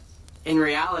 But in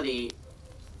reality,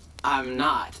 I'm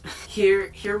not.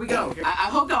 Here we go. I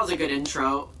hope that was a good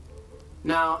intro.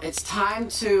 Now it's time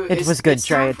to. It was good,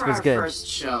 Trey. It was good. First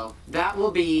show. That will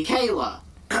be Kayla.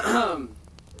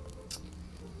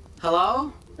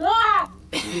 Hello? Ah!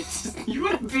 You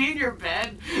want to be in your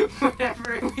bed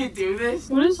whenever we do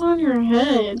this? What is on your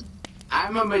head?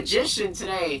 I'm a magician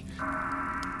today.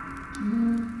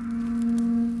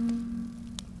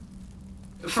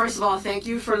 First of all, thank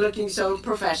you for looking so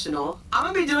professional. I'm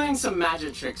gonna be doing some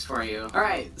magic tricks for you.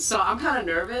 Alright, so I'm kind of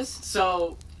nervous,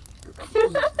 so...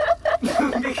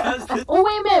 because Oh,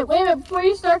 wait a minute, before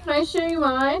you start, can I show you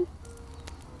mine?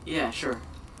 Yeah, sure.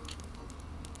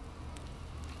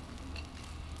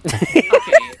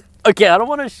 Okay, I don't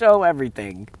want to show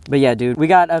everything. But yeah, dude, we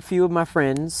got a few of my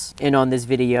friends in on this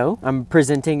video. I'm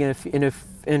presenting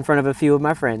in front of a few of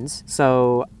my friends,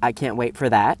 so I can't wait for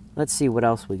that. Let's see what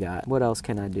else we got. What else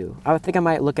can I do? I think I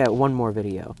might look at one more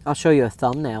video. I'll show you a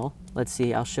thumbnail. Let's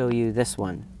see, I'll show you this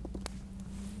one.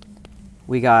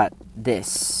 We got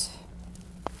this.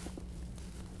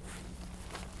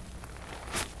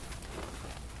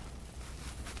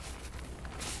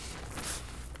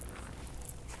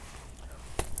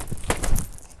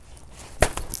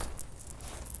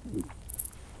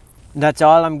 That's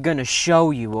all I'm gonna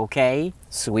show you, okay?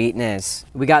 Sweetness.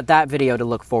 We got that video to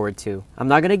look forward to. I'm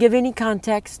not gonna give any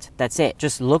context. That's it.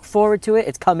 Just look forward to it.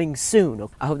 It's coming soon.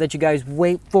 I hope that you guys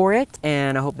wait for it,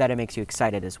 and I hope that it makes you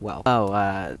excited as well. Oh,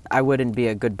 I wouldn't be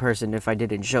a good person if I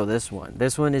didn't show this one.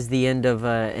 This one is the end of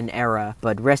an era,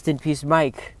 but rest in peace,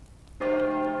 Mike.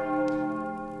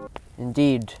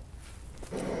 Indeed.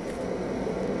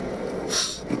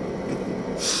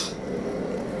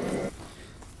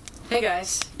 Hey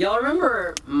guys, y'all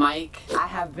remember Mike? I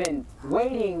have been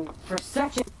waiting for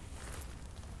such a...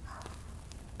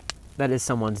 That is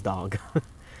someone's dog.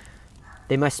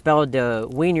 They must spell the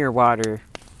wiener water.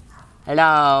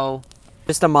 Hello.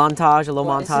 Just a montage, a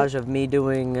little montage of me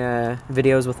doing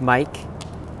videos with Mike.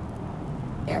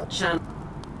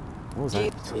 What was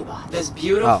that? This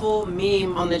beautiful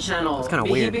meme on the channel. It's kind of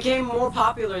weird. He became more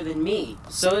popular than me.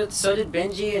 So did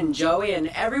Benji and Joey and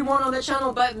everyone on the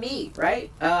channel but me, right?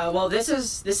 Well, this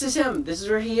is him. This is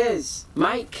where he is.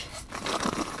 Mike.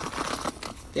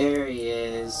 There he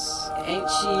is. Ain't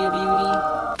she a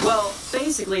beauty? Well,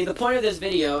 Basically, the point of this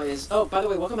video is... Oh, by the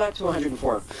way, welcome back to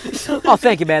 104. Oh,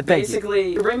 thank you, man. Thank you.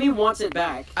 Basically, Remy wants it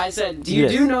back. I said, do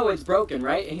you know it's broken,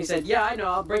 right? And he said, yeah, I know.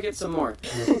 I'll break it some more.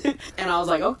 And I was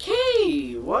like,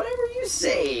 okay, whatever you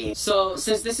say. So,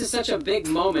 since this is such a big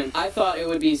moment, I thought it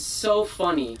would be so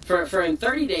funny. For in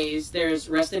 30 days, there's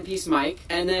Rest in Peace Mike.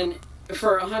 And then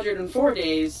for 104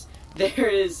 days, there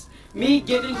is me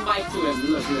giving Mike to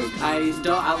him. Look, I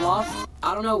lost...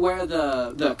 I don't know where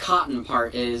the cotton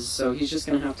part is, so he's just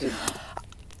gonna have to...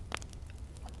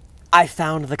 I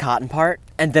found the cotton part,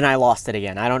 and then I lost it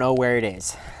again. I don't know where it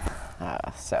is.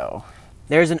 So,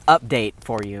 there's an update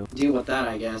for you. Deal with that,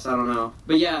 I guess. I don't know.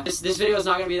 But yeah, this video is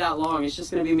not gonna be that long. It's just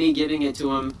gonna be me giving it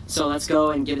to him. So let's go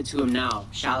and give it to him now,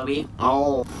 shall we?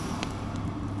 Oh.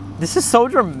 This is so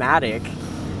dramatic.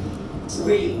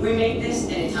 We made this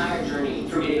an entire journey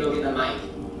for me to go get the mic.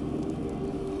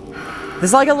 This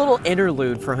is like a little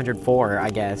interlude for 104, I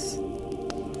guess.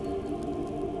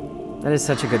 That is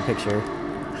such a good picture.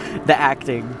 The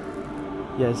acting.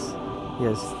 Yes.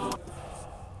 Yes.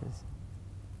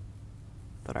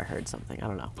 Thought I heard something. I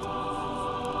don't know. Now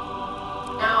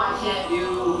I can't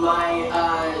do my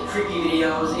creepy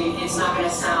videos. It's not gonna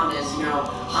sound as, you know,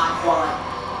 high quality.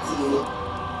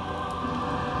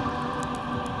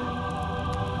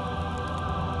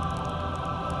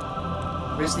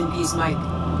 Rest in peace, Mike.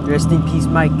 Rest in peace,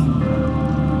 Mike.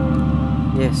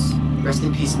 Yes. Rest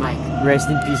in peace, Mike. Rest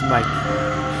in peace, Mike.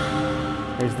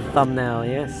 There's the thumbnail.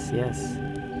 Yes, yes.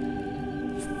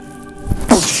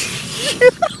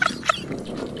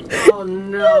 Oh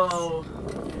no.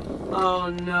 Oh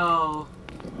no.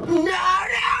 No.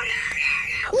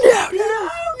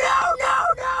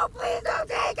 Please don't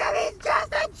take him. He's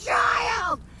just a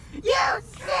child. You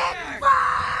sick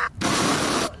fuck.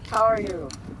 How are you?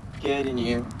 Good, and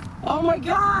you? Oh my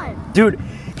god! Dude,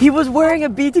 he was wearing a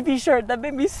BTB shirt. That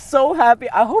made me so happy.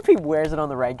 I hope he wears it on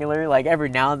the regular. Like, every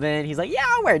now and then, he's like, yeah,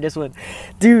 I'll wear this one.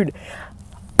 Dude,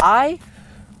 I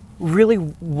really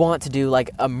want to do,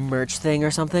 like, a merch thing or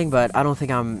something, but I don't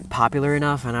think I'm popular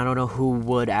enough, and I don't know who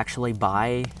would actually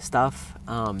buy stuff.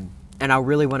 And I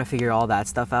really want to figure all that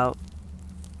stuff out.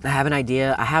 I have an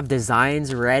idea. I have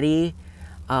designs ready.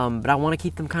 But I want to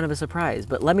keep them kind of a surprise.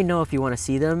 But let me know if you want to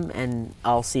see them, and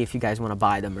I'll see if you guys want to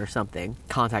buy them or something.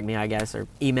 Contact me, I guess, or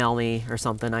email me or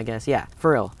something, I guess. Yeah,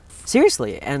 for real.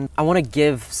 Seriously. And I want to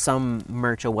give some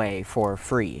merch away for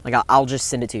free. Like, I'll just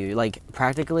send it to you. Like,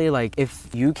 practically, like, if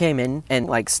you came in and,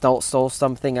 like, stole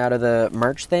something out of the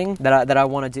merch thing that I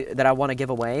want to do, that I want to give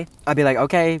away, I'd be like,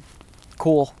 okay,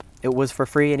 cool. It was for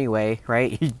free anyway,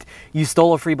 right? You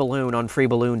stole a free balloon on Free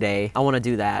Balloon Day. I want to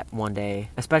do that one day,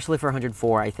 especially for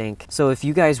 104, I think. So if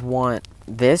you guys want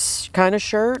this kind of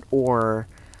shirt or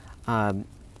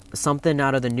something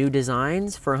out of the new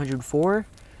designs for 104,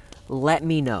 let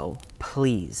me know,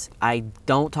 please. I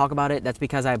don't talk about it. That's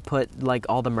because I put like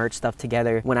all the merch stuff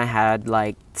together when I had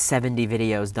like 70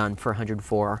 videos done for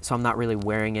 104. So I'm not really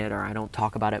wearing it, or I don't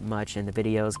talk about it much in the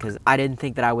videos because I didn't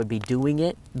think that I would be doing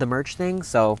it, the merch thing.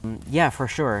 So yeah, for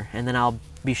sure. And then I'll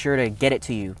be sure to get it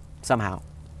to you somehow.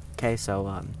 Okay,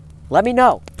 so let me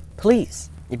know, please.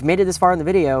 If you made it this far in the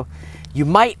video, you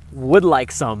would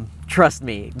like some. Trust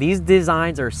me, these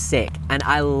designs are sick and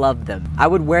I love them. I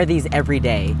would wear these every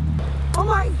day. Oh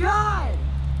my god!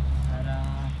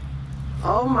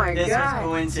 Oh my god! This was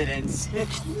coincidence.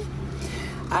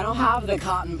 I don't have the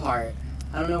cotton part.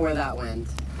 I don't know where that went.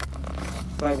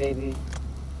 Bye, baby.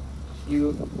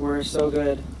 You were so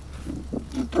good.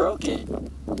 You broke it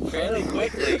fairly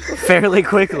quickly. Fairly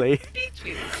quickly.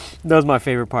 That was my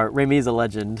favorite part. Remy's a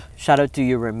legend. Shout out to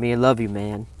you, Remy. I love you,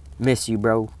 man. Miss you,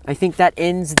 bro. I think that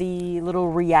ends the little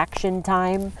reaction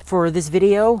time for this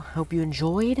video. Hope you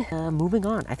enjoyed. Moving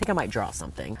on. I think I might draw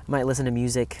something. I might listen to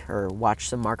music or watch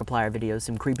some Markiplier videos,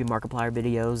 some creepy Markiplier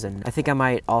videos, and I think I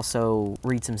might also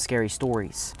read some scary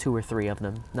stories. 2 or 3 of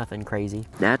them. Nothing crazy.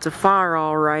 That's a fire,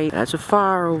 all right. That's a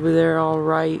fire over there, all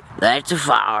right. That's a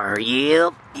fire.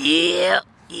 Yep. Yep.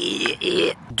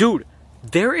 Yeah. Dude,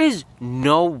 there is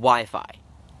no Wi-Fi.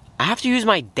 I have to use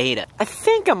my data. I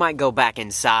think I might go back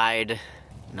inside.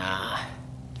 Nah.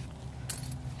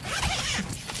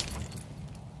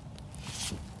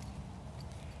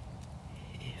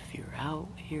 If you're out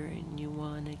here and you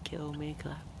wanna kill me,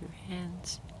 clap your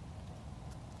hands.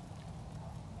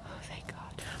 Oh, thank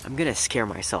God. I'm gonna scare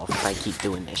myself if I keep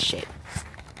doing this shit.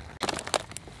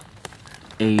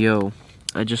 Hey, yo.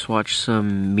 I just watched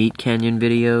some Meat Canyon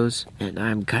videos, and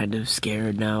I'm kind of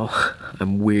scared now.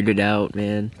 I'm weirded out,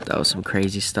 man. That was some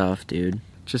crazy stuff, dude.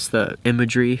 Just the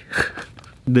imagery,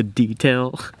 the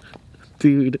detail.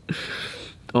 Dude,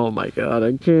 Oh my god,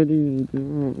 I can't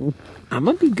even. I'm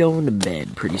gonna be going to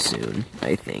bed pretty soon,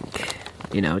 I think.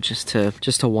 You know, just to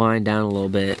wind down a little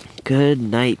bit. Good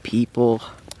night, people.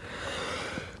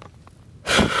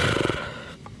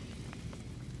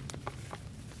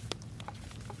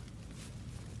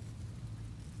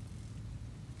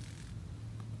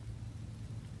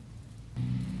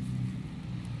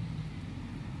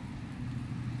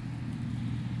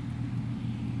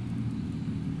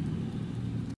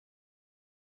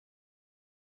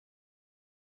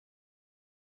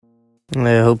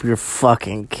 I hope your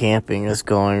fucking camping is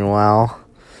going well.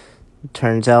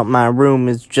 Turns out my room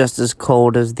is just as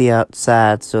cold as the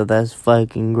outside, so that's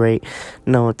fucking great.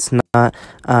 No, it's not.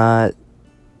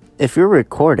 If you're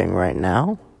recording right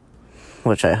now,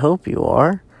 which I hope you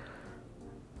are,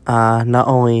 not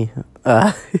only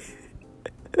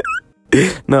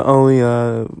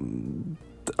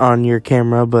on your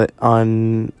camera, but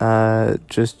on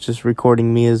just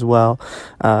recording me as well.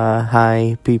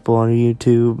 Hi, people on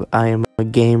YouTube. I am a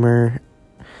gamer,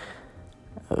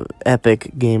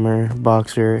 epic gamer,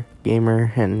 boxer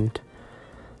gamer, and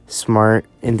smart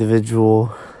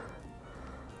individual.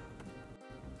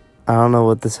 I don't know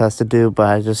what this has to do, but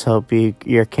I just hope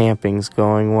your camping's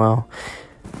going well.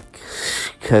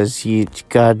 Because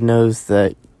God knows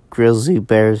that grizzly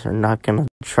bears are not gonna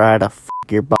try to f***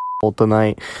 your butthole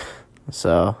tonight.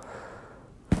 So,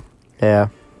 yeah.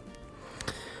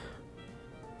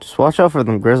 Just watch out for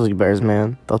them grizzly bears,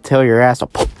 man. They'll tear your ass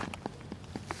up.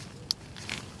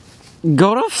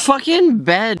 Go to fucking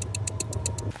bed.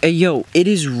 Hey, yo, it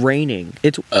is raining.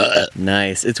 It's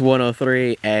nice. It's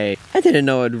 103. Hey, I didn't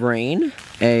know it'd rain.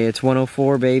 Hey, it's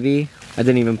 104, baby. I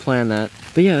didn't even plan that.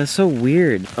 But yeah, that's so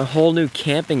weird. A whole new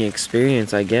camping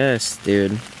experience, I guess,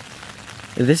 dude.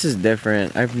 This is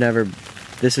different. I've never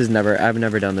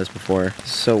done this before.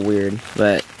 It's so weird.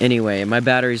 But anyway, my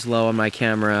battery's low on my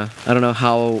camera. I don't know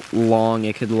how long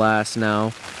it could last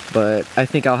now, but I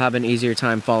think I'll have an easier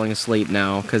time falling asleep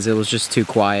now because it was just too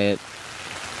quiet.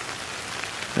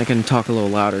 I can talk a little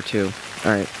louder too.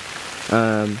 Alright.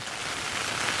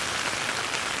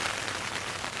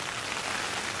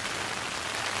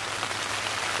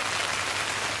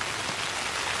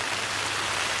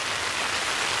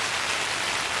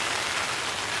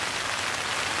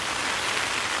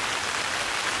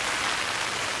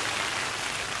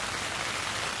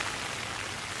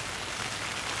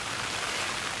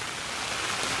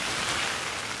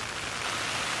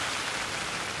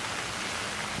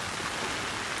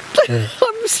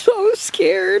 I'm so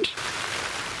scared.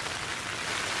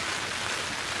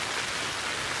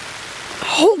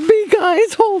 Hold me,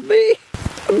 guys, hold me.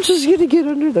 I'm just gonna get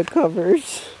under the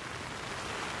covers.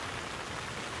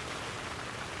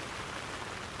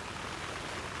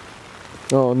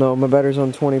 Oh no, my battery's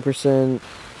on 20%.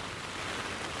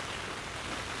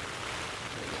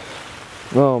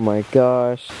 Oh my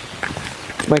gosh.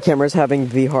 My camera's having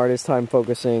the hardest time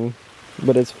focusing,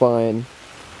 but it's fine.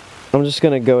 I'm just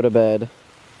gonna go to bed.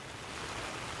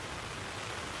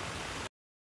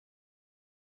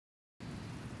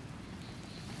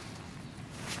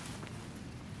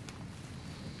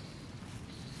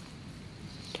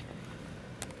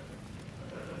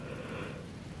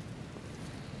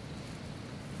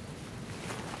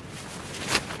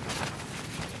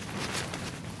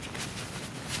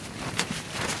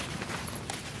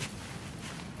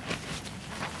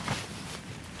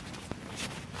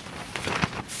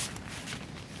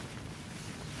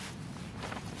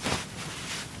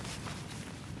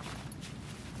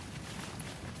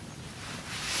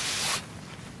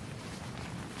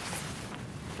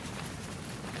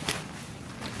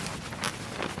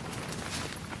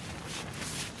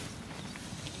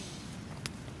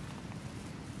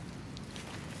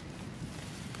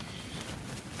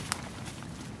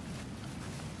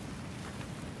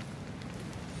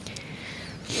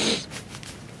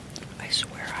 I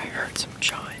swear I heard some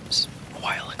chimes a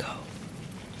while ago.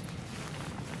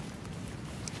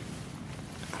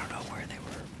 I don't know where they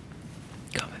were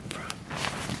coming from.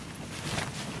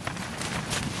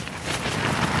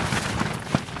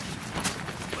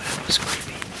 But it was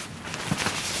creepy.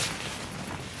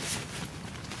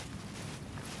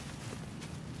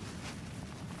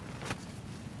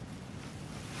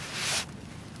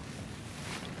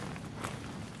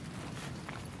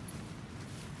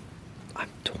 I'm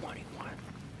 21,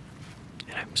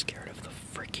 and I'm scared of the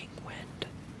freaking wind.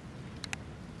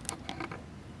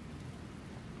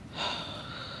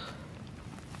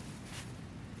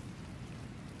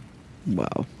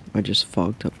 Wow, I just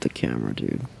fogged up the camera,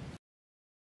 dude.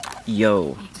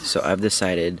 Yo, so I've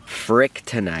decided frick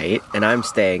tonight, and I'm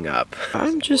staying up.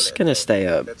 I'm just gonna stay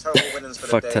up.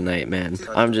 Fuck tonight, man.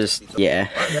 I'm just, yeah.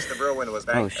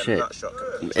 Oh shit.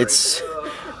 It's,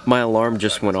 my alarm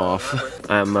just went off.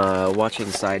 I'm watching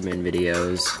Sidemen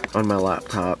videos on my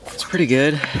laptop. It's pretty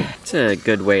good. It's a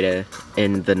good way to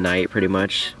end the night, pretty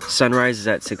much. Sunrise is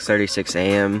at 6:36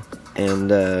 a.m.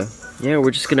 and yeah,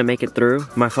 we're just gonna make it through.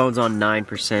 My phone's on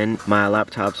 9%. My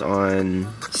laptop's on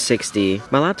 60.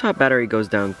 My laptop battery goes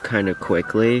down kind of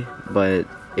quickly, but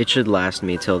it should last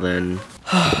me till then.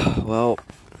 Well,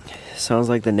 sounds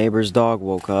like the neighbor's dog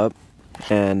woke up,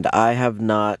 and I have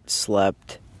not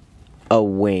slept a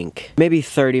wink. Maybe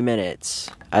 30 minutes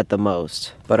at the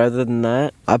most. But other than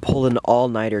that, I pulled an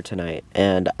all-nighter tonight,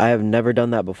 and I have never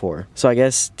done that before. So I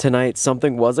guess tonight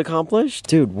something was accomplished?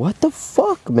 Dude, what the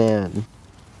fuck, man?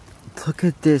 Look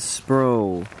at this,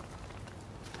 bro.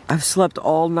 I've slept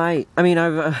all night. I mean,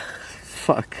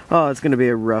 fuck. Oh, it's gonna be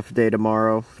a rough day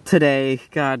tomorrow. Today,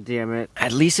 god damn it.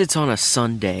 At least it's on a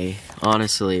Sunday,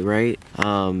 honestly, right?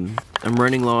 I'm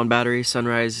running low on battery.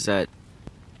 Sunrise is at...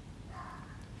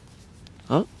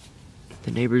 Oh,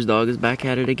 the neighbor's dog is back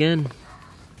at it again.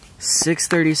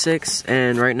 6:36,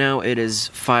 and right now it is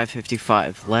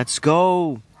 5:55. Let's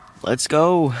go. Let's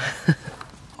go.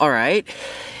 All right.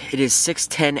 It is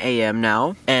 6:10 a.m.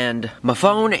 now, and my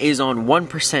phone is on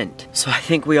 1%, so I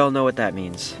think we all know what that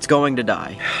means. It's going to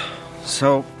die.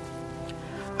 So,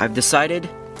 I've decided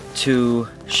to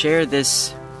share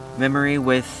this memory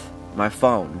with my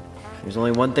phone. There's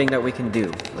only one thing that we can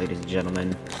do, ladies and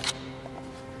gentlemen.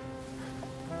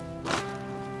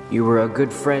 You were a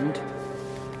good friend.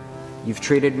 You've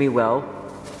treated me well.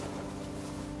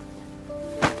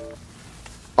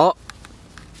 Oh!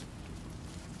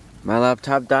 My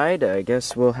laptop died. I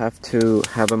guess we'll have to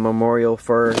have a memorial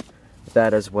for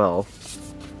that as well.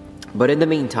 But in the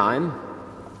meantime,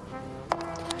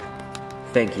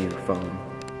 thank you, phone.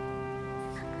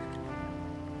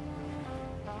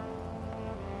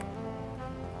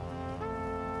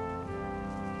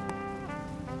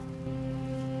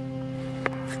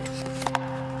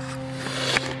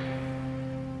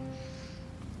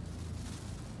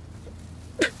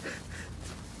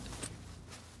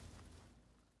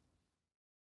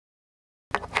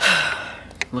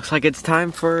 Looks like it's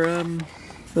time for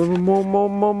the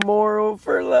memorial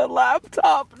for the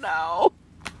laptop now.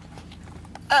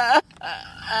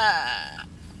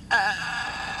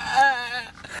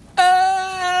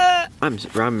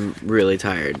 I'm really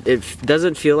tired. It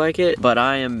doesn't feel like it, but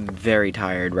I am very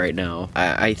tired right now.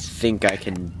 I think I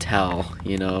can tell,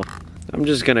 you know. I'm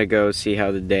just gonna go see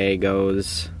how the day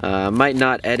goes. Might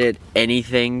not edit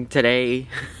anything today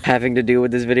having to do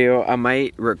with this video. I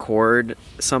might record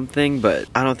something, but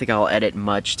I don't think I'll edit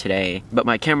much today. But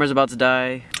my camera's about to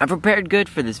die. I prepared good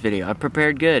for this video. I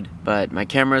prepared good, but my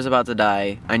camera's about to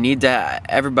die. I need to,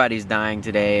 everybody's dying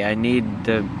today.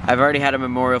 I've already had a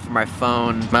memorial for my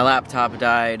phone. My laptop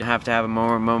died. I have to have a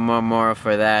memorial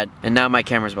for that. And now my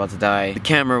camera's about to die. The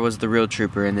camera was the real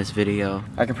trooper in this video.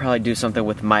 I could probably do something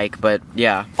with Mike, but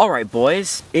yeah. Alright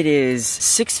boys, it is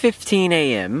 6:15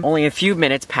 a.m. Only a few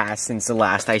minutes passed since the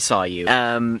last I saw you.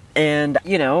 And,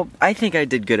 you know, I think I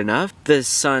did good enough. The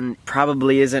sun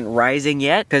probably isn't rising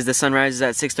yet, because the sun rises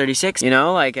at 6:36, you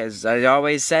know, like as I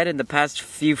always said in the past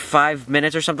 5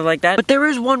 minutes or something like that. But there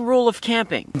is one rule of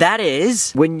camping. That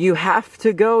is, when you have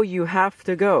to go, you have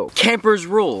to go. Camper's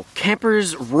rule.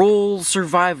 Camper's rule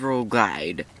survival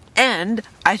guide. And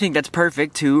I think that's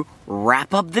perfect to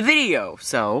wrap up the video,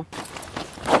 so...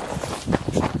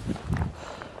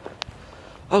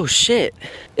 Oh shit,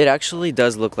 it actually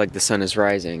does look like the sun is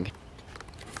rising.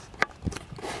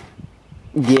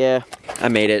 Yeah, I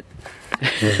made it.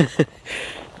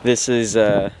 This is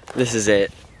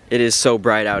it. It is so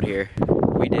bright out here.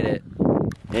 We did it.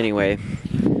 Anyway,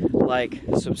 like,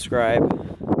 subscribe.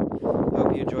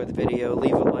 Hope you enjoyed the video.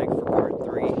 Leave a like for part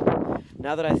 3.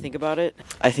 Now that I think about it,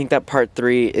 I think that part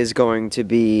 3 is going to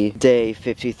be day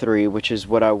 53, which is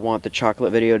what I want the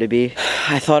chocolate video to be.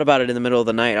 I thought about it in the middle of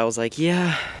the night. I was like,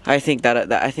 yeah, I think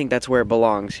that's where it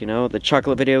belongs, you know? The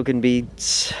chocolate video can be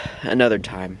another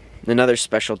time. Another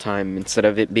special time instead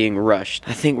of it being rushed.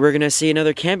 I think we're gonna see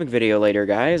another camping video later,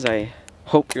 guys. I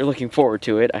hope you're looking forward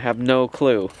to it. I have no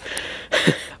clue.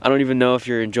 I don't even know if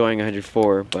you're enjoying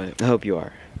 104, but I hope you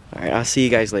are. Alright, I'll see you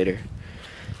guys later.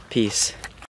 Peace.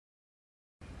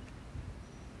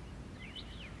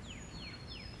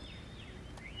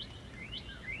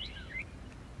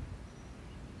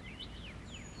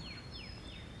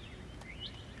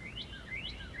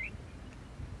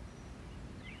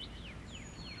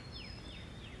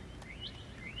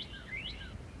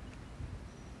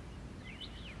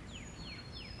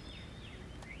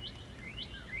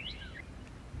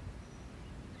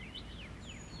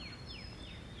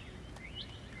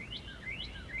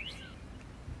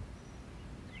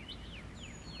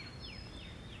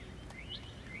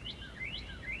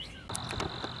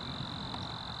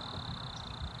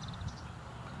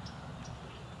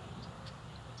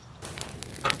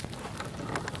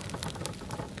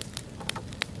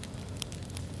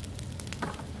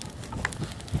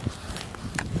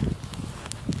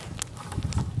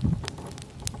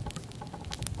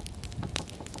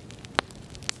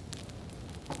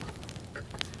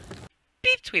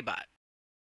 BepTweBot.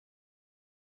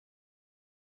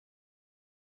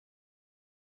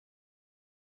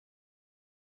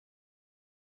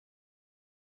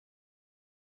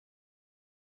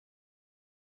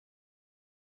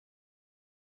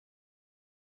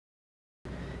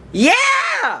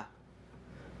 Yeah!